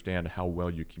you understand how well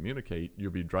you communicate,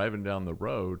 you'll be driving down the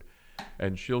road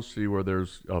and she'll see where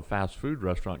there's a fast food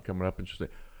restaurant coming up and she'll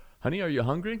say, honey, are you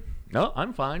hungry? No,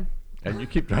 I'm fine. and you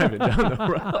keep driving down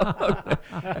the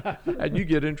road, and you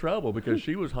get in trouble because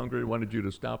she was hungry and wanted you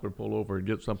to stop and pull over and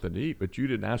get something to eat, but you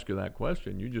didn't ask her that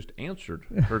question. You just answered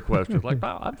her question like,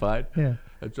 "Oh, I'm fine." Yeah.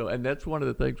 And that's one of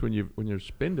the things when you're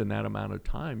spending that amount of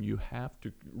time, you have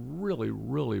to really,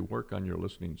 really work on your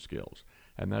listening skills,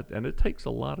 and it takes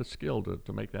a lot of skill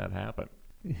to make that happen.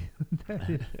 That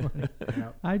is funny.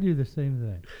 I do the same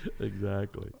thing.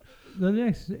 Exactly. The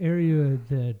next area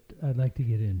that I'd like to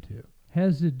get into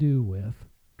has to do with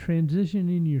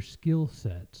transitioning your skill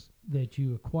sets that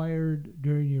you acquired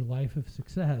during your life of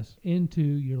success into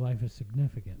your life of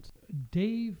significance.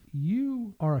 Dave,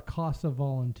 you are a CASA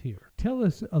volunteer. Tell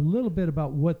us a little bit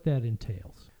about what that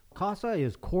entails. CASA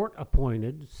is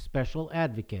court-appointed special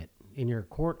advocate, and you're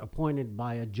court-appointed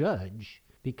by a judge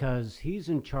because he's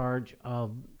in charge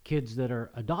of kids that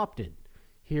are adopted.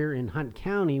 Here in Hunt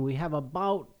County, we have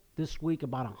this week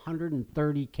about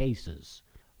 130 cases.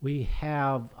 We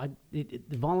have, the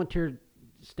volunteer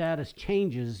status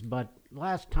changes, but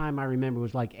last time I remember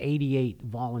was like 88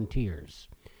 volunteers.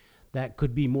 That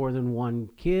could be more than one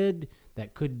kid,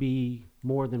 that could be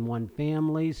more than one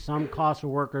family. Some CASA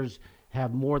workers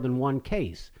have more than one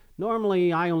case.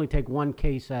 Normally, I only take one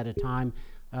case at a time.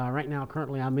 Right now,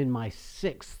 currently, I'm in my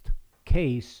 6th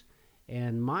case,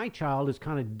 and my child is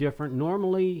kind of different.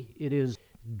 Normally, it is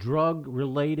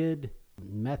drug-related,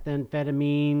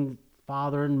 methamphetamine.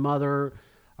 Father and mother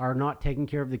are not taking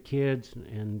care of the kids,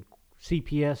 and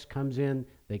CPS comes in.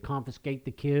 They confiscate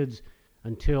the kids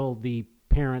until the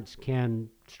parents can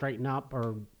straighten up,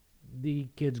 or the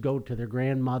kids go to their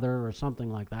grandmother or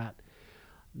something like that.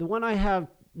 The one I have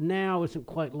now isn't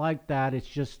quite like that. It's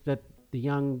just that the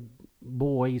young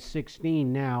boy,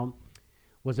 16 now,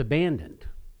 was abandoned.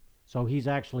 So he's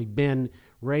actually been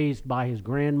raised by his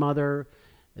grandmother.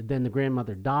 Then the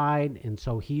grandmother died, and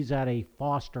so he's at a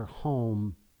foster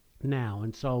home now.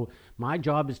 And so my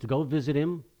job is to go visit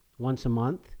him once a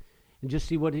month and just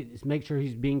see make sure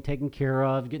he's being taken care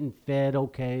of, getting fed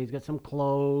okay, he's got some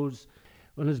clothes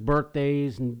on his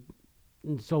birthdays and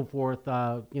so forth.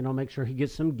 Make sure he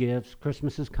gets some gifts.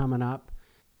 Christmas is coming up.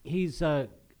 He's a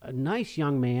nice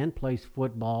young man, plays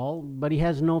football, but he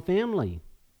has no family,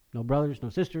 no brothers, no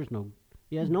sisters,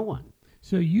 he has no one.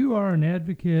 So you are an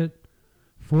advocate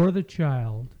for the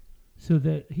child so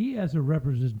that he has a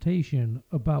representation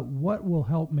about what will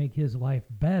help make his life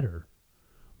better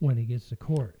when he gets to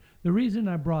court. The reason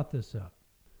I brought this up,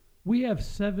 we have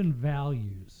 7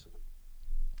 values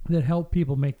that help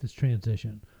people make this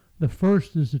transition. The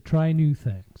first is to try new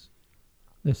things.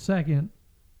 The second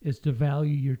is to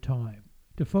value your time,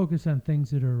 to focus on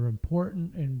things that are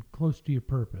important and close to your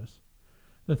purpose.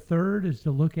 The third is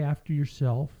to look after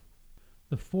yourself.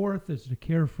 The fourth is to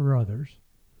care for others.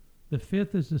 The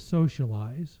fifth is to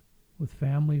socialize with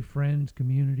family, friends,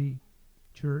 community,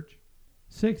 church.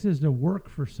 6 is to work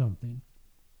for something.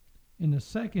 And the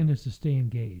second is to stay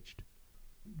engaged.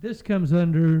 This comes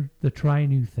under the try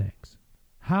new things.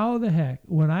 How the heck,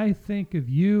 when I think of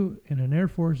you in an Air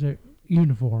Force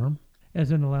uniform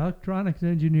as an electronics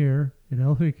engineer in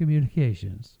L3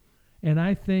 Communications, and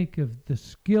I think of the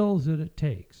skills that it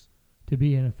takes to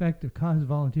be an effective CASA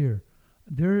volunteer,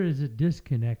 there is a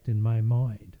disconnect in my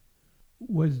mind.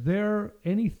 Was there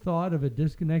any thought of a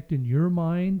disconnect in your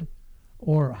mind?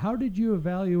 Or how did you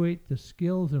evaluate the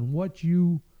skills and what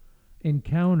you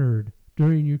encountered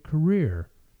during your career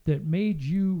that made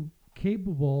you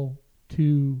capable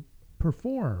to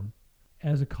perform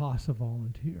as a CASA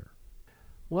volunteer?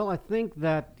 Well, I think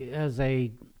that as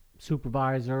a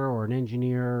supervisor or an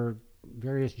engineer,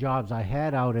 various jobs I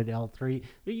had out at L3,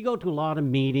 you go to a lot of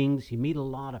meetings, you meet a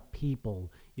lot of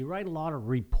people, you write a lot of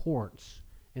reports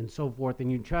and so forth,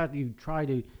 and you try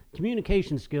to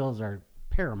communication skills are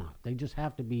paramount. They just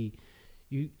have to be,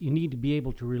 you need to be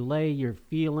able to relay your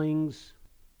feelings,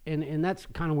 and that's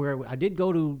kind of where I did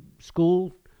go to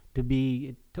school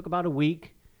it took about a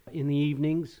week in the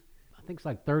evenings. I think it's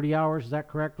like 30 hours, is that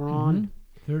correct, Ron?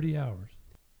 Mm-hmm. 30 hours.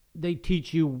 They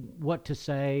teach you what to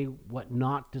say, what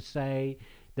not to say,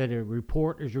 that a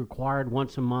report is required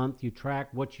once a month. You track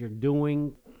what you're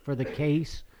doing for the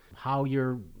case,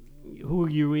 who are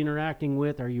you interacting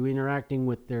with? Are you interacting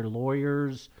with their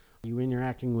lawyers? Are you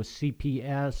interacting with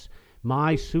CPS,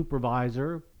 my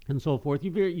supervisor, and so forth?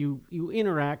 You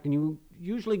interact, and you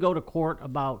usually go to court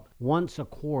about once a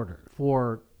quarter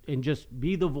and just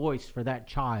be the voice for that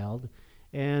child.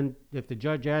 And if the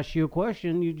judge asks you a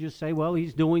question, you just say, well,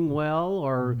 he's doing well,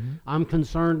 or I'm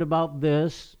concerned about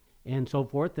this, and so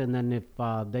forth. And then if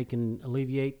they can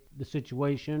alleviate the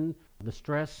situation, the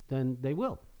stress, then they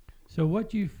will. So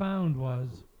what you found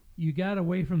was you got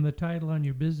away from the title on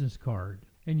your business card,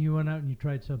 and you went out and you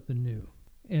tried something new.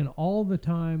 And all the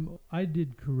time I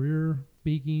did career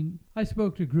speaking, I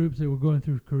spoke to groups that were going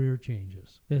through career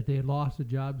changes, that they had lost their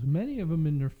jobs, many of them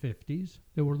in their 50s,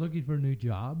 that were looking for a new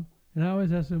job. And I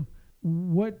always asked them,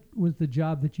 what was the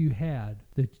job that you had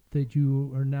that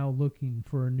you are now looking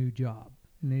for a new job?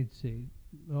 And they'd say,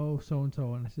 oh,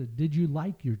 so-and-so. And I said, did you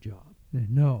like your job? And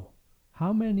they'd, no.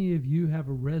 How many of you have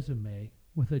a resume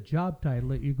with a job title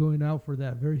that you're going out for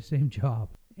that very same job?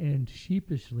 And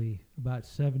sheepishly, about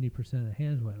 70% of the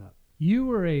hands went up. You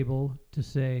were able to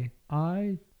say,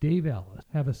 I, Dave Ellis,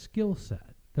 have a skill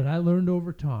set that I learned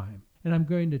over time, and I'm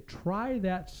going to try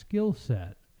that skill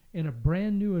set in a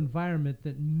brand new environment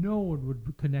that no one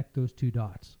would connect those two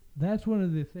dots. That's one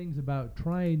of the things about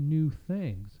trying new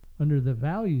things under the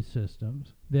value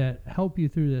systems that help you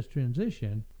through this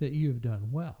transition that you have done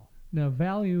well. Now,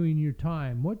 valuing your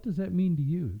time, what does that mean to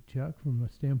you, Chuck, from a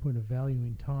standpoint of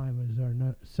valuing time as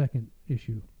our second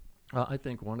issue? I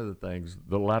think one of the things,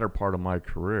 the latter part of my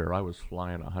career, I was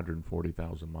flying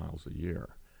 140,000 miles a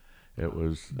year. It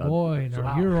was... Boy,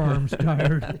 are your arms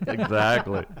tired.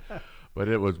 Exactly.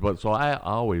 So I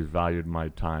always valued my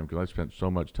time because I spent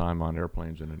so much time on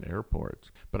airplanes and in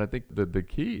airports. But I think that the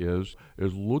key is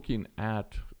looking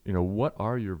at, what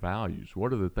are your values?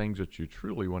 What are the things that you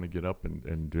truly want to get up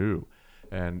and do?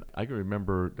 And I can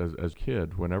remember as a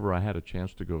kid, whenever I had a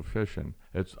chance to go fishing,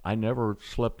 I never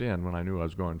slept in when I knew I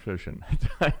was going fishing.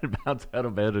 I'd bounce out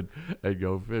of bed and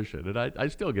go fishing. And I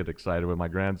still get excited when my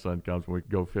grandson comes and we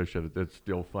go fishing. It's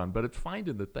still fun. But it's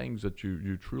finding the things that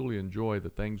you truly enjoy, the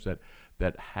things that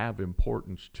have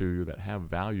importance to you, that have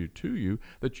value to you,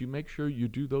 that you make sure you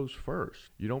do those first.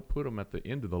 You don't put them at the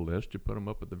end of the list. You put them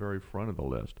up at the very front of the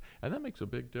list. And that makes a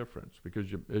big difference because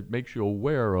it makes you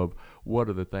aware of what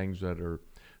are the things that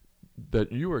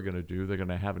you are going to do. They're going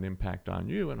to have an impact on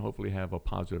you and hopefully have a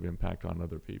positive impact on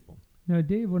other people. Now,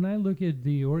 Dave, when I look at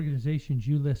the organizations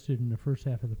you listed in the first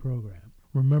half of the program,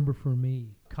 Remember For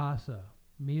Me, CASA,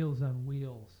 Meals on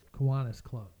Wheels, Kiwanis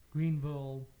Club,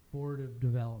 Greenville Board of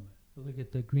Development. Look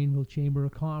at the Greenville Chamber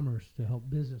of Commerce to help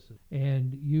businesses.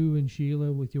 And you and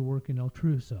Sheila with your work in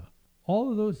Altrusa.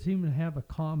 All of those seem to have a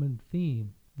common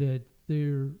theme that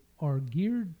they are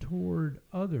geared toward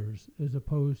others as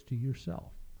opposed to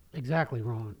yourself. Exactly,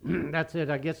 Ron. That's it.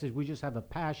 I guess we just have a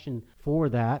passion for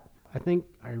that. I think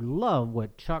I love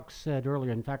what Chuck said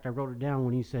earlier. In fact, I wrote it down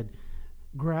when he said,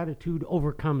 gratitude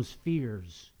overcomes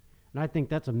fears. And I think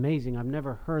that's amazing. I've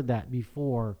never heard that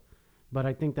before, but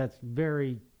I think that's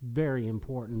very, very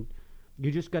important.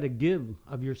 You just got to give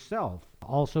of yourself.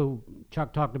 Also,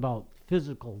 Chuck talked about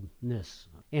physicalness.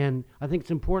 And I think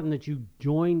it's important that you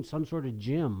join some sort of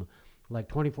gym, like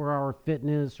 24-Hour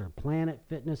Fitness or Planet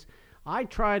Fitness. I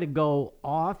try to go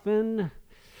often.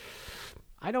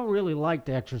 I don't really like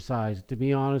to exercise, to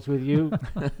be honest with you.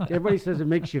 Everybody says it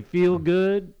makes you feel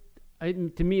good.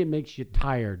 To me, it makes you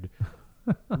tired.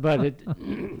 But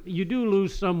you do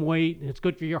lose some weight. It's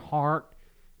good for your heart.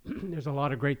 There's a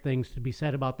lot of great things to be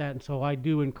said about that. And so I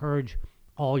do encourage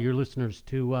all your listeners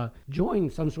to join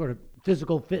some sort of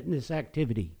physical fitness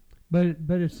activity. But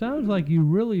it sounds like you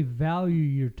really value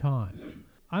your time.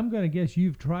 I'm going to guess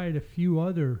you've tried a few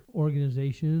other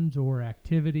organizations or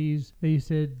activities that you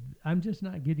said, I'm just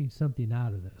not getting something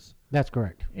out of this. That's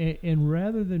correct. And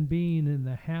rather than being in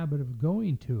the habit of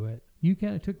going to it, you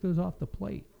kind of took those off the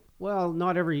plate. Well,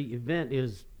 not every event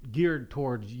is geared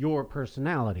towards your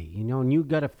personality, and you've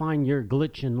got to find your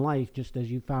glitch in life just as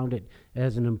you found it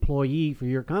as an employee for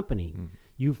your company. Mm.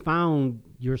 You found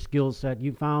your skill set,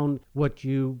 you found what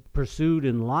you pursued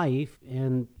in life,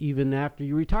 and even after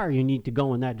you retire, you need to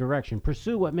go in that direction.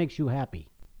 Pursue what makes you happy.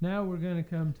 Now we're going to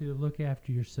come to look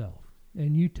after yourself,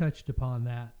 and you touched upon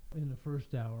that in the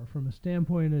first hour. From a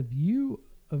standpoint of you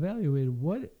evaluated,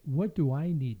 what do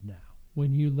I need now?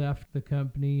 When you left the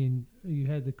company and you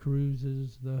had the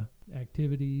cruises, the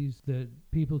activities that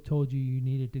people told you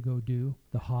needed to go do,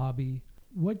 the hobby,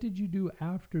 what did you do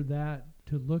after that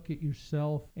to look at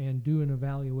yourself and do an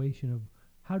evaluation of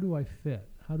how do I fit?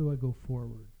 How do I go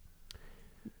forward?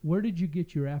 Where did you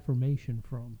get your affirmation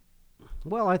from?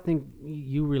 Well, I think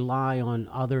you rely on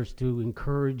others to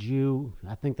encourage you.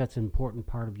 I think that's an important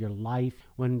part of your life.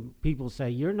 When people say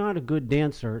you're not a good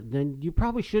dancer, then you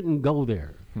probably shouldn't go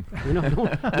there.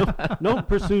 Don't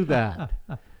pursue that.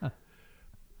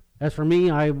 As for me,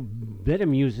 I've been a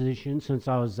musician since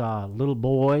I was a little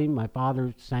boy. My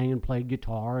father sang and played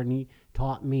guitar, and he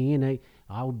taught me, and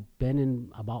I've been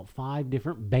in about 5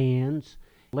 different bands.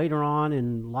 Later on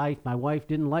in life, my wife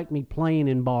didn't like me playing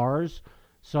in bars,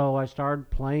 so I started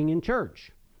playing in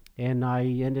church, and I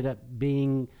ended up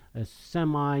being a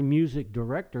semi-music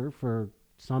director for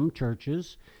some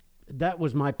churches. that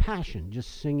was my passion,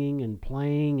 just singing and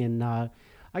playing. And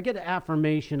I get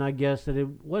affirmation, I guess, that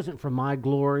it wasn't for my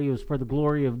glory, it was for the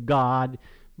glory of God.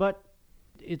 But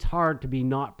it's hard to be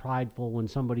not prideful when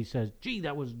somebody says, gee,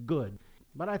 that was good.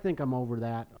 But I think I'm over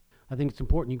that. I think it's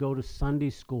important you go to Sunday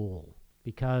school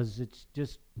because it's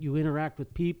just you interact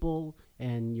with people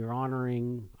and you're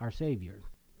honoring our Savior.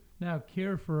 Now,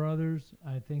 care for others,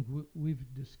 I think we've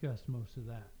discussed most of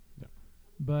that. Yeah.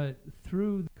 But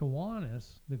through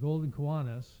Kiwanis, the Golden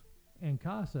Kiwanis, and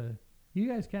Casa, you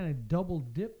guys kind of double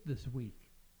dipped this week.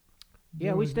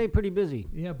 Yeah, we stayed pretty busy.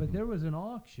 Yeah, but there was an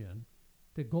auction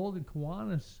that Golden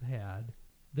Kiwanis had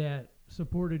that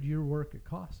supported your work at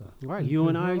Casa. Right, you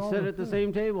and I We're all sat at the food.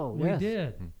 same table. We Yes.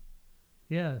 did. Hmm.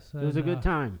 Yes. It was a good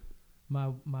time.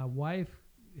 My wife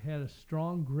had a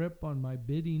strong grip on my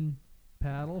bidding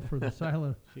paddle for the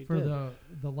silent She for did.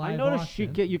 the live I noticed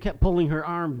auction. you kept pulling her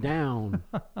arm down.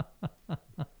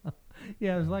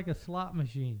 Yeah, it was like a slot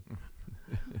machine.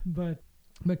 but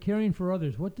caring for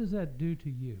others, what does that do to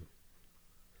you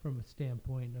from a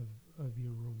standpoint of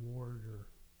your reward or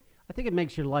I think it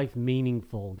makes your life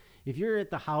meaningful. If you're at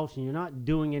the house and you're not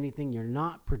doing anything, you're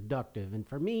not productive. And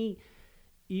for me,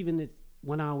 even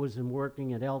when I was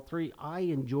working at L3, I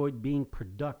enjoyed being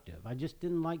productive. I just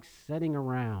didn't like sitting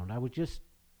around.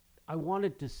 I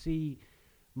wanted to see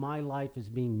my life as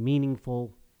being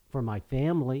meaningful for my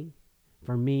family,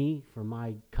 for me, for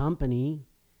my company.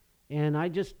 And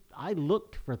I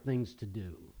looked for things to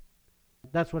do.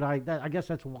 That's what I guess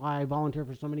that's why I volunteer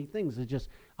for so many things. It's just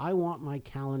I want my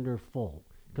calendar full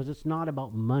because it's not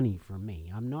about money for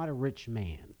me. I'm not a rich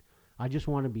man. I just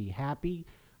want to be happy.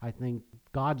 I think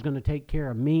God's going to take care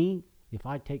of me if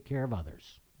I take care of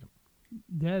others.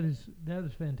 that is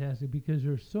fantastic because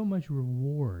there's so much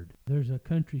reward. There's a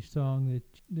country song that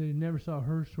they never saw a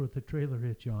hearse with a trailer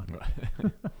hitch on.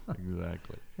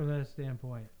 Exactly. From that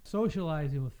standpoint,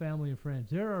 socializing with family and friends.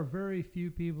 There are very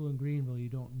few people in Greenville you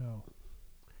don't know.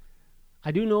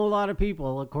 I do know a lot of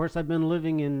people. Of course, I've been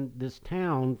living in this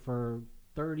town for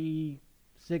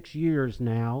 36 years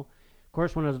now. Of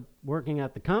course, when I was working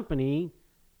at the company,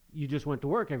 you just went to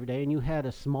work every day and you had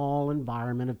a small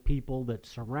environment of people that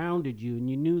surrounded you and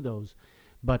you knew those.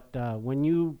 But when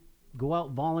you go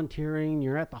out volunteering,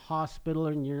 you're at the hospital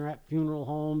and you're at funeral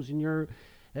homes and you're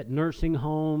at nursing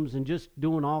homes and just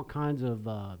doing all kinds of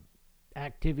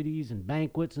activities and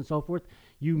banquets and so forth,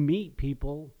 you meet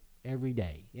people every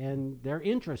day, and they're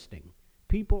interesting.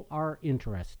 People are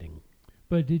interesting.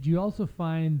 But did you also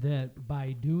find that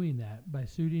by doing that, by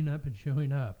suiting up and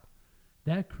showing up,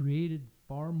 that created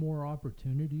far more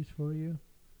opportunities for you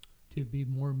to be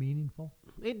more meaningful?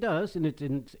 It does, and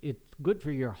it's good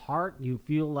for your heart. You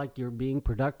feel like you're being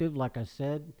productive, like I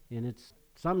said, and it's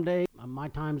someday my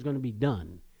time's going to be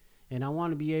done, and I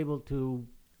want to be able to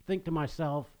think to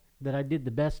myself that I did the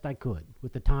best I could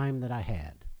with the time that I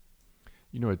had.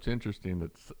 You know, it's interesting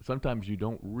that sometimes you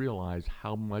don't realize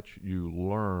how much you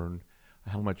learn,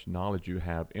 how much knowledge you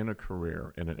have in a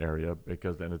career in an area,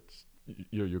 because then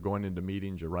you're going into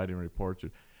meetings, you're writing reports,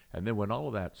 and then when all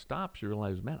of that stops, you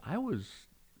realize, man, I was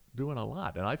doing a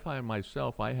lot. And I find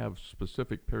myself, I have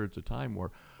specific periods of time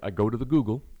where I go to the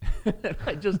Google and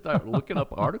I just start looking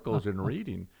up articles and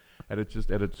reading, and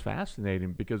it's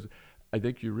fascinating because I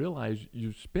think you realize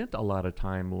you spent a lot of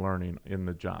time learning in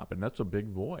the job, and that's a big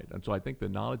void. And so I think the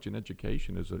knowledge and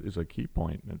education is a key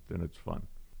point, and it's fun.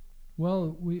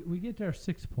 Well, we get to our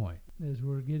 6th point as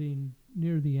we're getting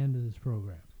near the end of this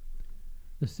program.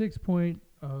 The 6th point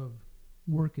of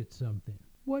work at something.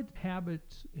 What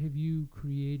habits have you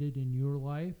created in your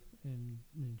life and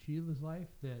in Sheila's life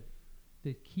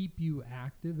that keep you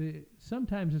active?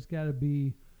 Sometimes it's got to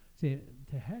be, say,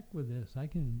 to heck with this.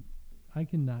 I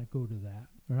cannot go to that,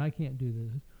 or I can't do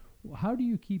this. How do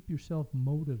you keep yourself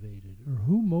motivated, or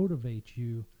who motivates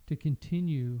you to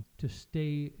continue to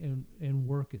stay and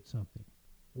work at something?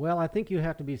 Well, I think you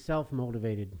have to be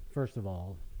self-motivated, first of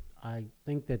all. I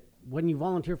think that when you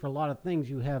volunteer for a lot of things,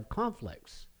 you have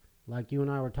conflicts. Like you and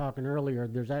I were talking earlier,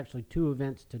 there's actually 2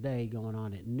 events today going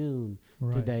on at noon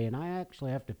today, and I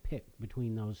actually have to pick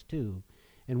between those 2.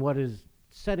 And what is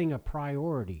setting a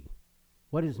priority?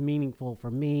 What is meaningful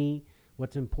for me?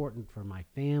 What's important for my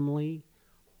family,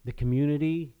 the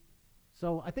community?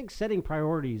 So I think setting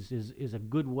priorities is a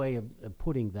good way of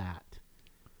putting that.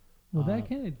 Well, that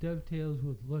kind of dovetails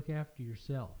with look after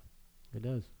yourself. It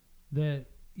does. That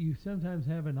you sometimes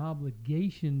have an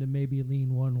obligation to maybe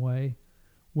lean one way,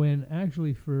 when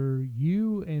actually for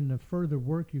you and the further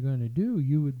work you're going to do,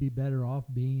 you would be better off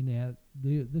being at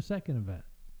the second event.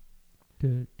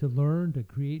 To learn, to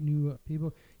create new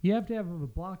people. You have to have a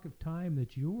block of time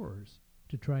that's yours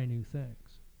to try new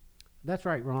things. That's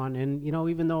right, Ron. And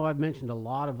even though I've mentioned a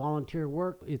lot of volunteer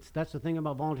work, that's the thing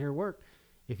about volunteer work.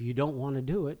 If you don't want to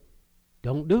do it,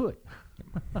 don't do it.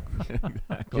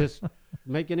 Exactly. Just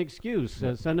make an excuse.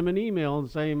 Send them an email and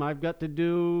say, I got to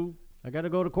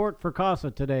go to court for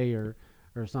CASA today or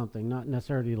something. Not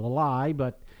necessarily to lie,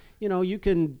 but you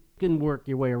can work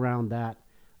your way around that.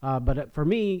 But for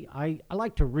me, I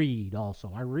like to read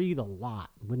also. I read a lot.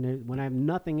 When I have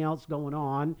nothing else going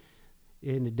on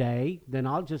in the day, then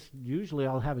I'll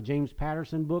have a James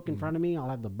Patterson book in front of me. I'll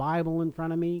have the Bible in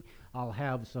front of me. I'll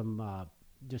have some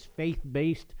just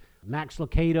faith-based. Max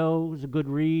Lucado is a good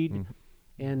read.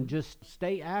 And just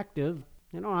stay active.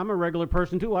 I'm a regular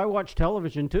person too. I watch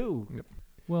television too. Yep.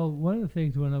 Well, one of the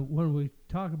things when we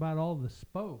talk about all the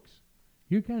spokes,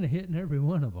 you're kind of hitting every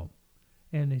one of them,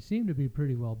 and they seem to be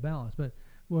pretty well balanced. But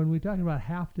when we talk about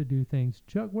have to do things,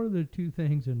 Chuck, what are the two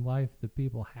things in life that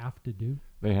people have to do?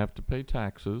 They have to pay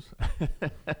taxes. I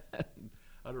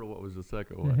don't know what was the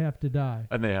second one. They have to die.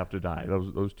 And they have to die.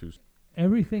 Those two.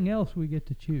 Everything else we get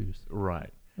to choose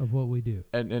Right. of what we do.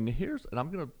 And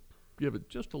I'm going to give it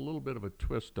just a little bit of a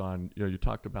twist on, you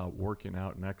talked about working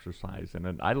out and exercise, and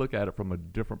then I look at it from a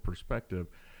different perspective,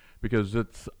 because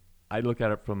I look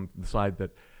at it from the side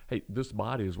that, hey, this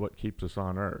body is what keeps us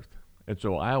on earth. And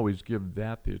so I always give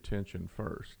that the attention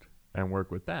first and work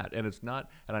with that. And it's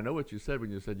not, and I know what you said when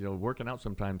you said, working out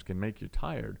sometimes can make you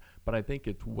tired, but I think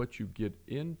it's what you get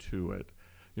into it.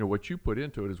 What you put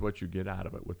into it is what you get out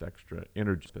of it with extra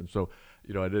energy. And so,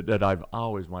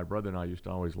 my brother and I used to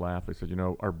always laugh. I said,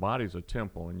 our body's a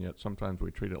temple, and yet sometimes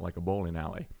we treat it like a bowling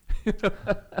alley.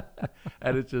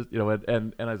 And it's just,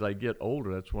 and as I get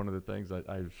older, that's one of the things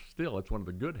it's one of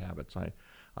the good habits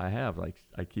I have. Like,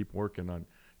 I keep working on,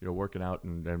 working out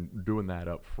and doing that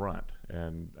up front.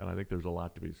 And I think there's a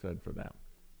lot to be said for that.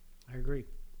 I agree.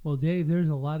 Well, Dave, there's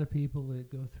a lot of people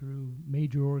that go through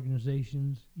major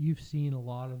organizations. You've seen a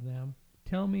lot of them.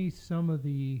 Tell me some of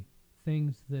the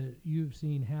things that you've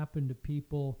seen happen to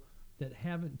people that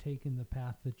haven't taken the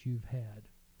path that you've had.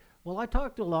 Well, I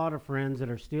talked to a lot of friends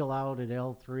that are still out at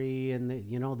L3,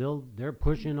 and they're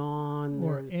pushing on.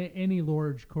 Or any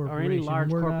large corporation. Or any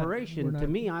large corporation. We're To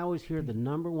me, I always hear the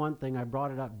number one thing. I brought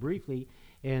it up briefly,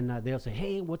 and they'll say,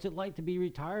 "Hey, what's it like to be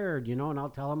retired?" And I'll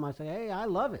tell them, I say, "Hey, I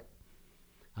love it.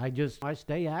 I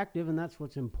stay active, and that's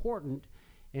what's important."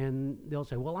 And they'll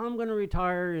say, "Well, I'm going to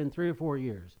retire in 3 or 4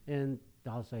 years." And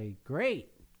I'll say,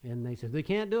 "Great." And they say they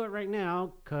can't do it right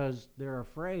now because they're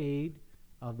afraid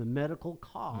of the medical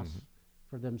costs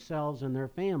for themselves and their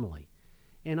family.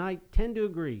 And I tend to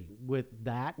agree with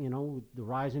that. The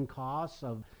rising costs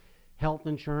of health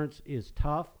insurance is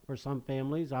tough for some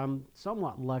families. I'm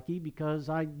somewhat lucky because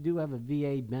I do have a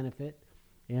VA benefit,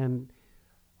 and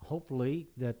hopefully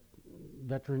that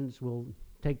veterans will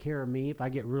take care of me if I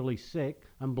get really sick.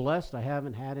 I'm blessed. I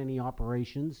haven't had any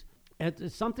operations.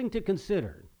 It's something to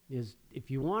consider. Is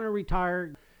if you want to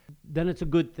retire, then it's a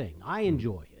good thing. I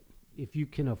enjoy it. If you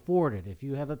can afford it, if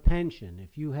you have a pension,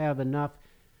 if you have enough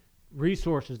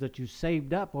resources that you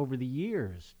saved up over the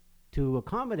years to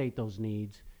accommodate those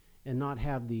needs and not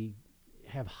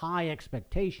have high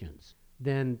expectations,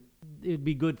 then it'd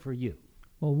be good for you.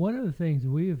 Well, one of the things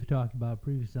we have talked about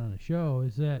previously on the show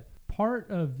is that part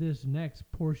of this next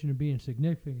portion of being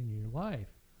significant in your life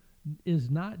is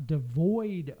not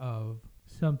devoid of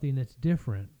something that's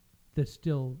different that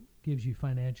still gives you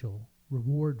financial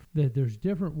reward. That there's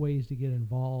different ways to get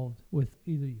involved with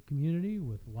either your community,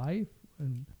 with life,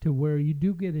 and to where you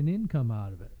do get an income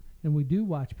out of it. And we do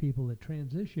watch people that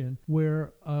transition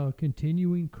where a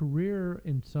continuing career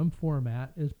in some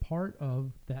format is part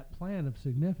of that plan of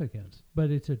significance. But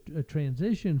it's a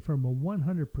transition from a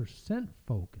 100%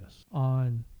 focus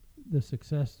on the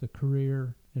success, the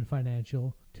career, and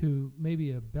financial to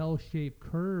maybe a bell-shaped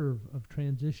curve of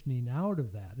transitioning out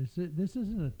of that. This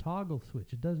isn't a toggle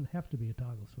switch. It doesn't have to be a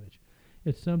toggle switch.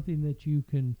 It's something that you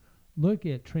can look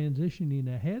at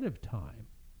transitioning ahead of time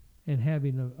and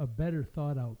having a better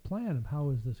thought-out plan of how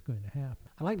is this going to happen.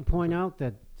 I like to point out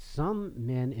that some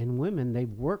men and women, they've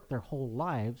worked their whole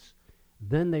lives,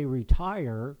 then they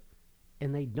retire,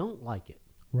 and they don't like it.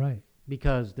 Right.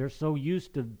 Because they're so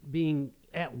used to being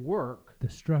at work. The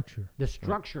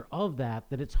structure of that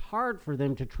it's hard for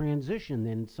them to transition.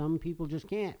 Then some people just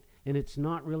can't. And it's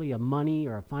not really a money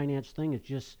or a finance thing. It's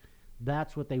just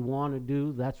that's what they want to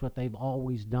do. That's what they've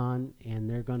always done, and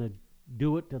they're going to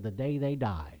do it to the day they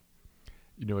die.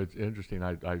 It's interesting.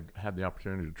 I had the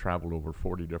opportunity to travel to over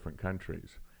 40 different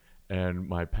countries, and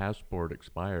my passport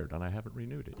expired, and I haven't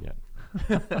renewed it yet.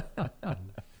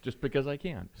 Just because I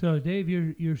can. So, Dave,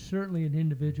 you're certainly an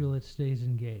individual that stays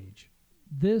engaged.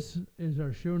 This is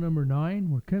our show number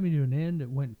 9. We're coming to an end. It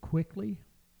went quickly.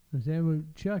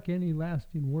 Chuck, any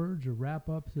lasting words or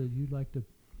wrap-ups that you'd like to?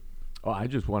 Oh, I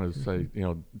just want to say,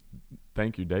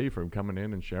 thank you, Dave, for coming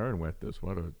in and sharing with us.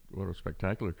 What a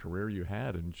spectacular career you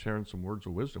had, and sharing some words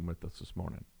of wisdom with us this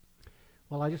morning.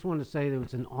 Well, I just want to say that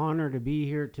it's an honor to be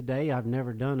here today. I've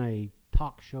never done a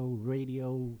talk show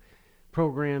radio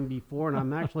program before, and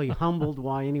I'm actually humbled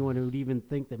why anyone would even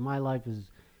think that my life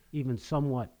is even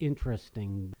somewhat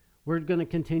interesting. We're going to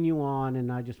continue on,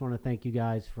 and I just want to thank you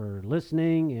guys for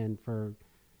listening and for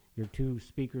your two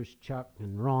speakers, Chuck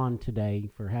and Ron, today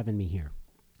for having me here.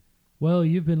 Well,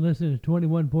 you've been listening to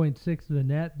 21.6 The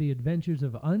Net, The Adventures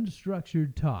of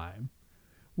Unstructured Time,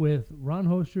 with Ron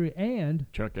Hostery and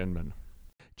Chuck Inman.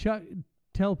 Chuck,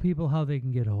 tell people how they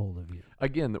can get a hold of you.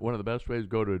 Again, one of the best ways,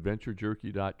 go to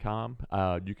adventurejerky.com.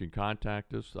 You can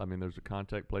contact us. I mean, there's a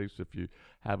contact place. If you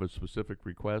have a specific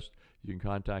request, you can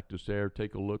contact us there.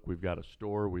 Take a look. We've got a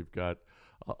store. We've got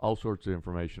all sorts of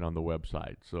information on the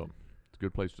website. So it's a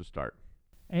good place to start.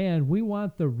 And we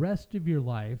want the rest of your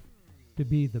life to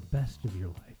be the best of your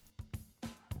life.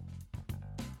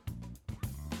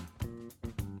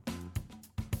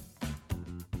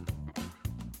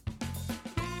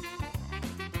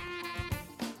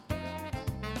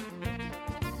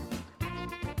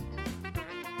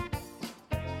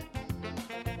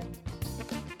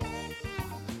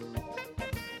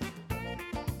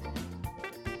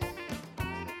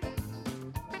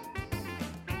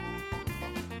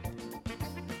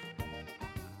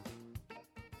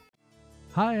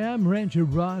 Hi, I'm Rancher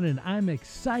Ron, and I'm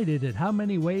excited at how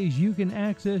many ways you can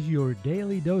access your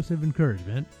daily dose of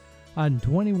encouragement on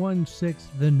 21.6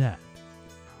 The Net.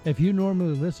 If you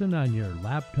normally listen on your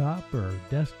laptop or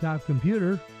desktop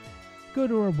computer, go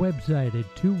to our website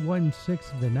at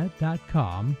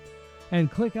 216thenet.com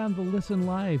and click on the Listen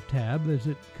Live tab as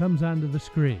it comes onto the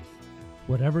screen.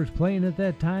 Whatever's playing at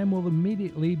that time will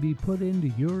immediately be put into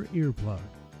your earplug.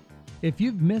 If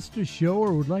you've missed a show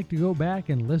or would like to go back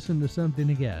and listen to something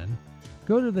again,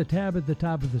 go to the tab at the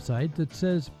top of the site that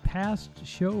says Past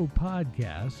Show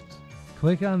Podcasts.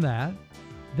 Click on that,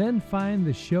 then find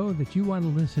the show that you want to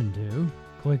listen to.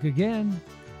 Click again.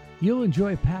 You'll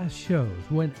enjoy past shows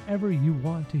whenever you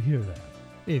want to hear them.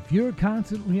 If you're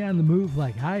constantly on the move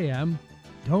like I am,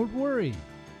 don't worry.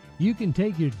 You can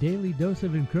take your daily dose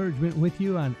of encouragement with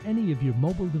you on any of your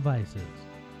mobile devices.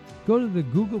 Go to the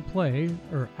Google Play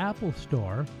or Apple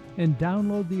Store and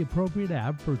download the appropriate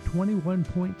app for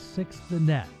 21.6 The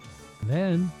Net.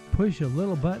 Then push a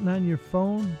little button on your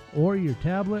phone or your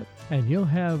tablet and you'll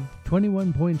have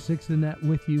 21.6 The Net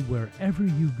with you wherever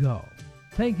you go.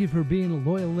 Thank you for being a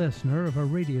loyal listener of our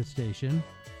radio station.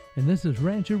 And this is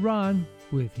Rancher Ron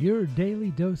with your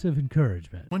daily dose of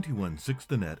encouragement. 21.6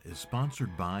 The Net is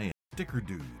sponsored by Sticker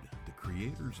Dude, the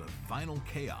creators of Vinyl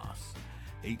Chaos.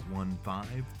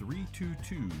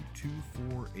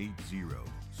 815-322-2480,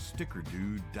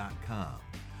 stickerdude.com.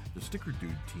 The Sticker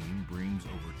Dude team brings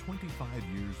over 25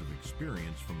 years of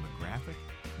experience from the graphic,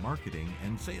 marketing,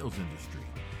 and sales industry,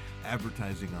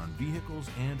 advertising on vehicles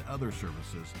and other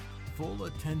services. Full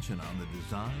attention on the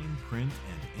design, print,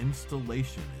 and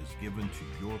installation is given to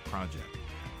your project,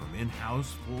 from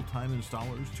in-house full-time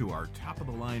installers to our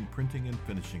top-of-the-line printing and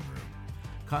finishing room.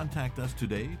 Contact us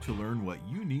today to learn what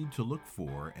you need to look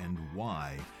for and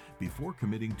why before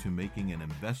committing to making an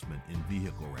investment in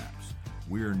vehicle wraps.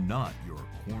 We're not your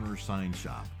corner sign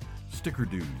shop. Sticker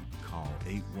Dude. Call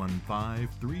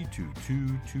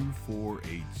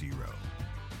 815-322-2480.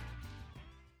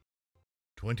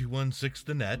 21.6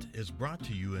 The Net is brought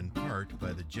to you in part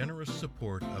by the generous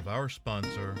support of our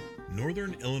sponsor,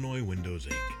 Northern Illinois Windows,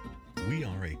 Inc. We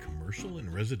are a commercial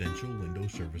and residential window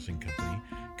servicing company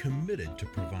committed to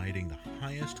providing the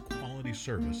highest quality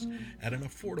service at an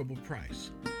affordable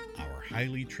price. Our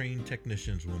highly trained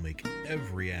technicians will make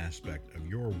every aspect of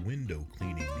your window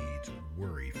cleaning needs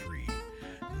worry-free.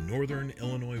 Northern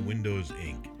Illinois Windows,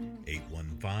 Inc.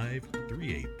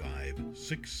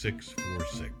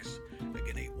 815-385-6646.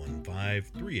 Again,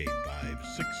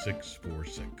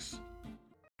 815-385-6646.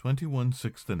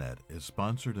 21.6 The Net is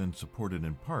sponsored and supported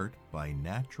in part by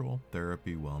Natural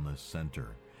Therapy Wellness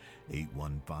Center.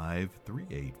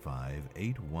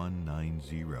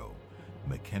 815-385-8190.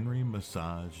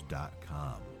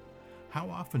 McHenryMassage.com. How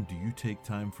often do you take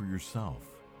time for yourself?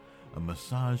 A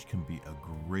massage can be a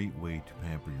great way to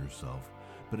pamper yourself,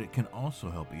 but it can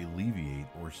also help alleviate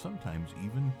or sometimes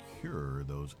even cure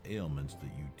those ailments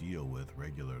that you deal with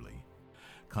regularly.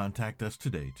 Contact us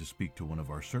today to speak to one of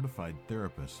our certified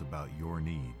therapists about your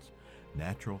needs.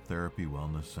 Natural Therapy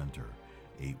Wellness Center,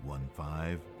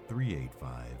 815-385-8190.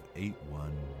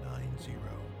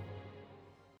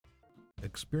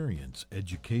 experience,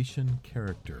 education,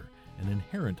 character, an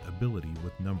inherent ability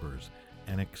with numbers,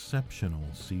 an exceptional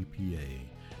CPA.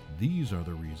 These are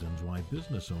the reasons why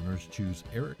business owners choose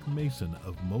Eric Mason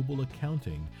of Mobile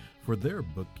Accounting for their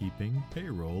bookkeeping,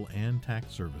 payroll, and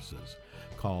tax services.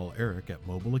 Call Eric at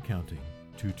Mobile Accounting,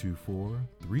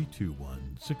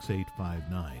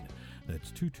 224-321-6859.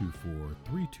 That's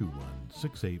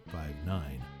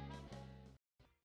 224-321-6859.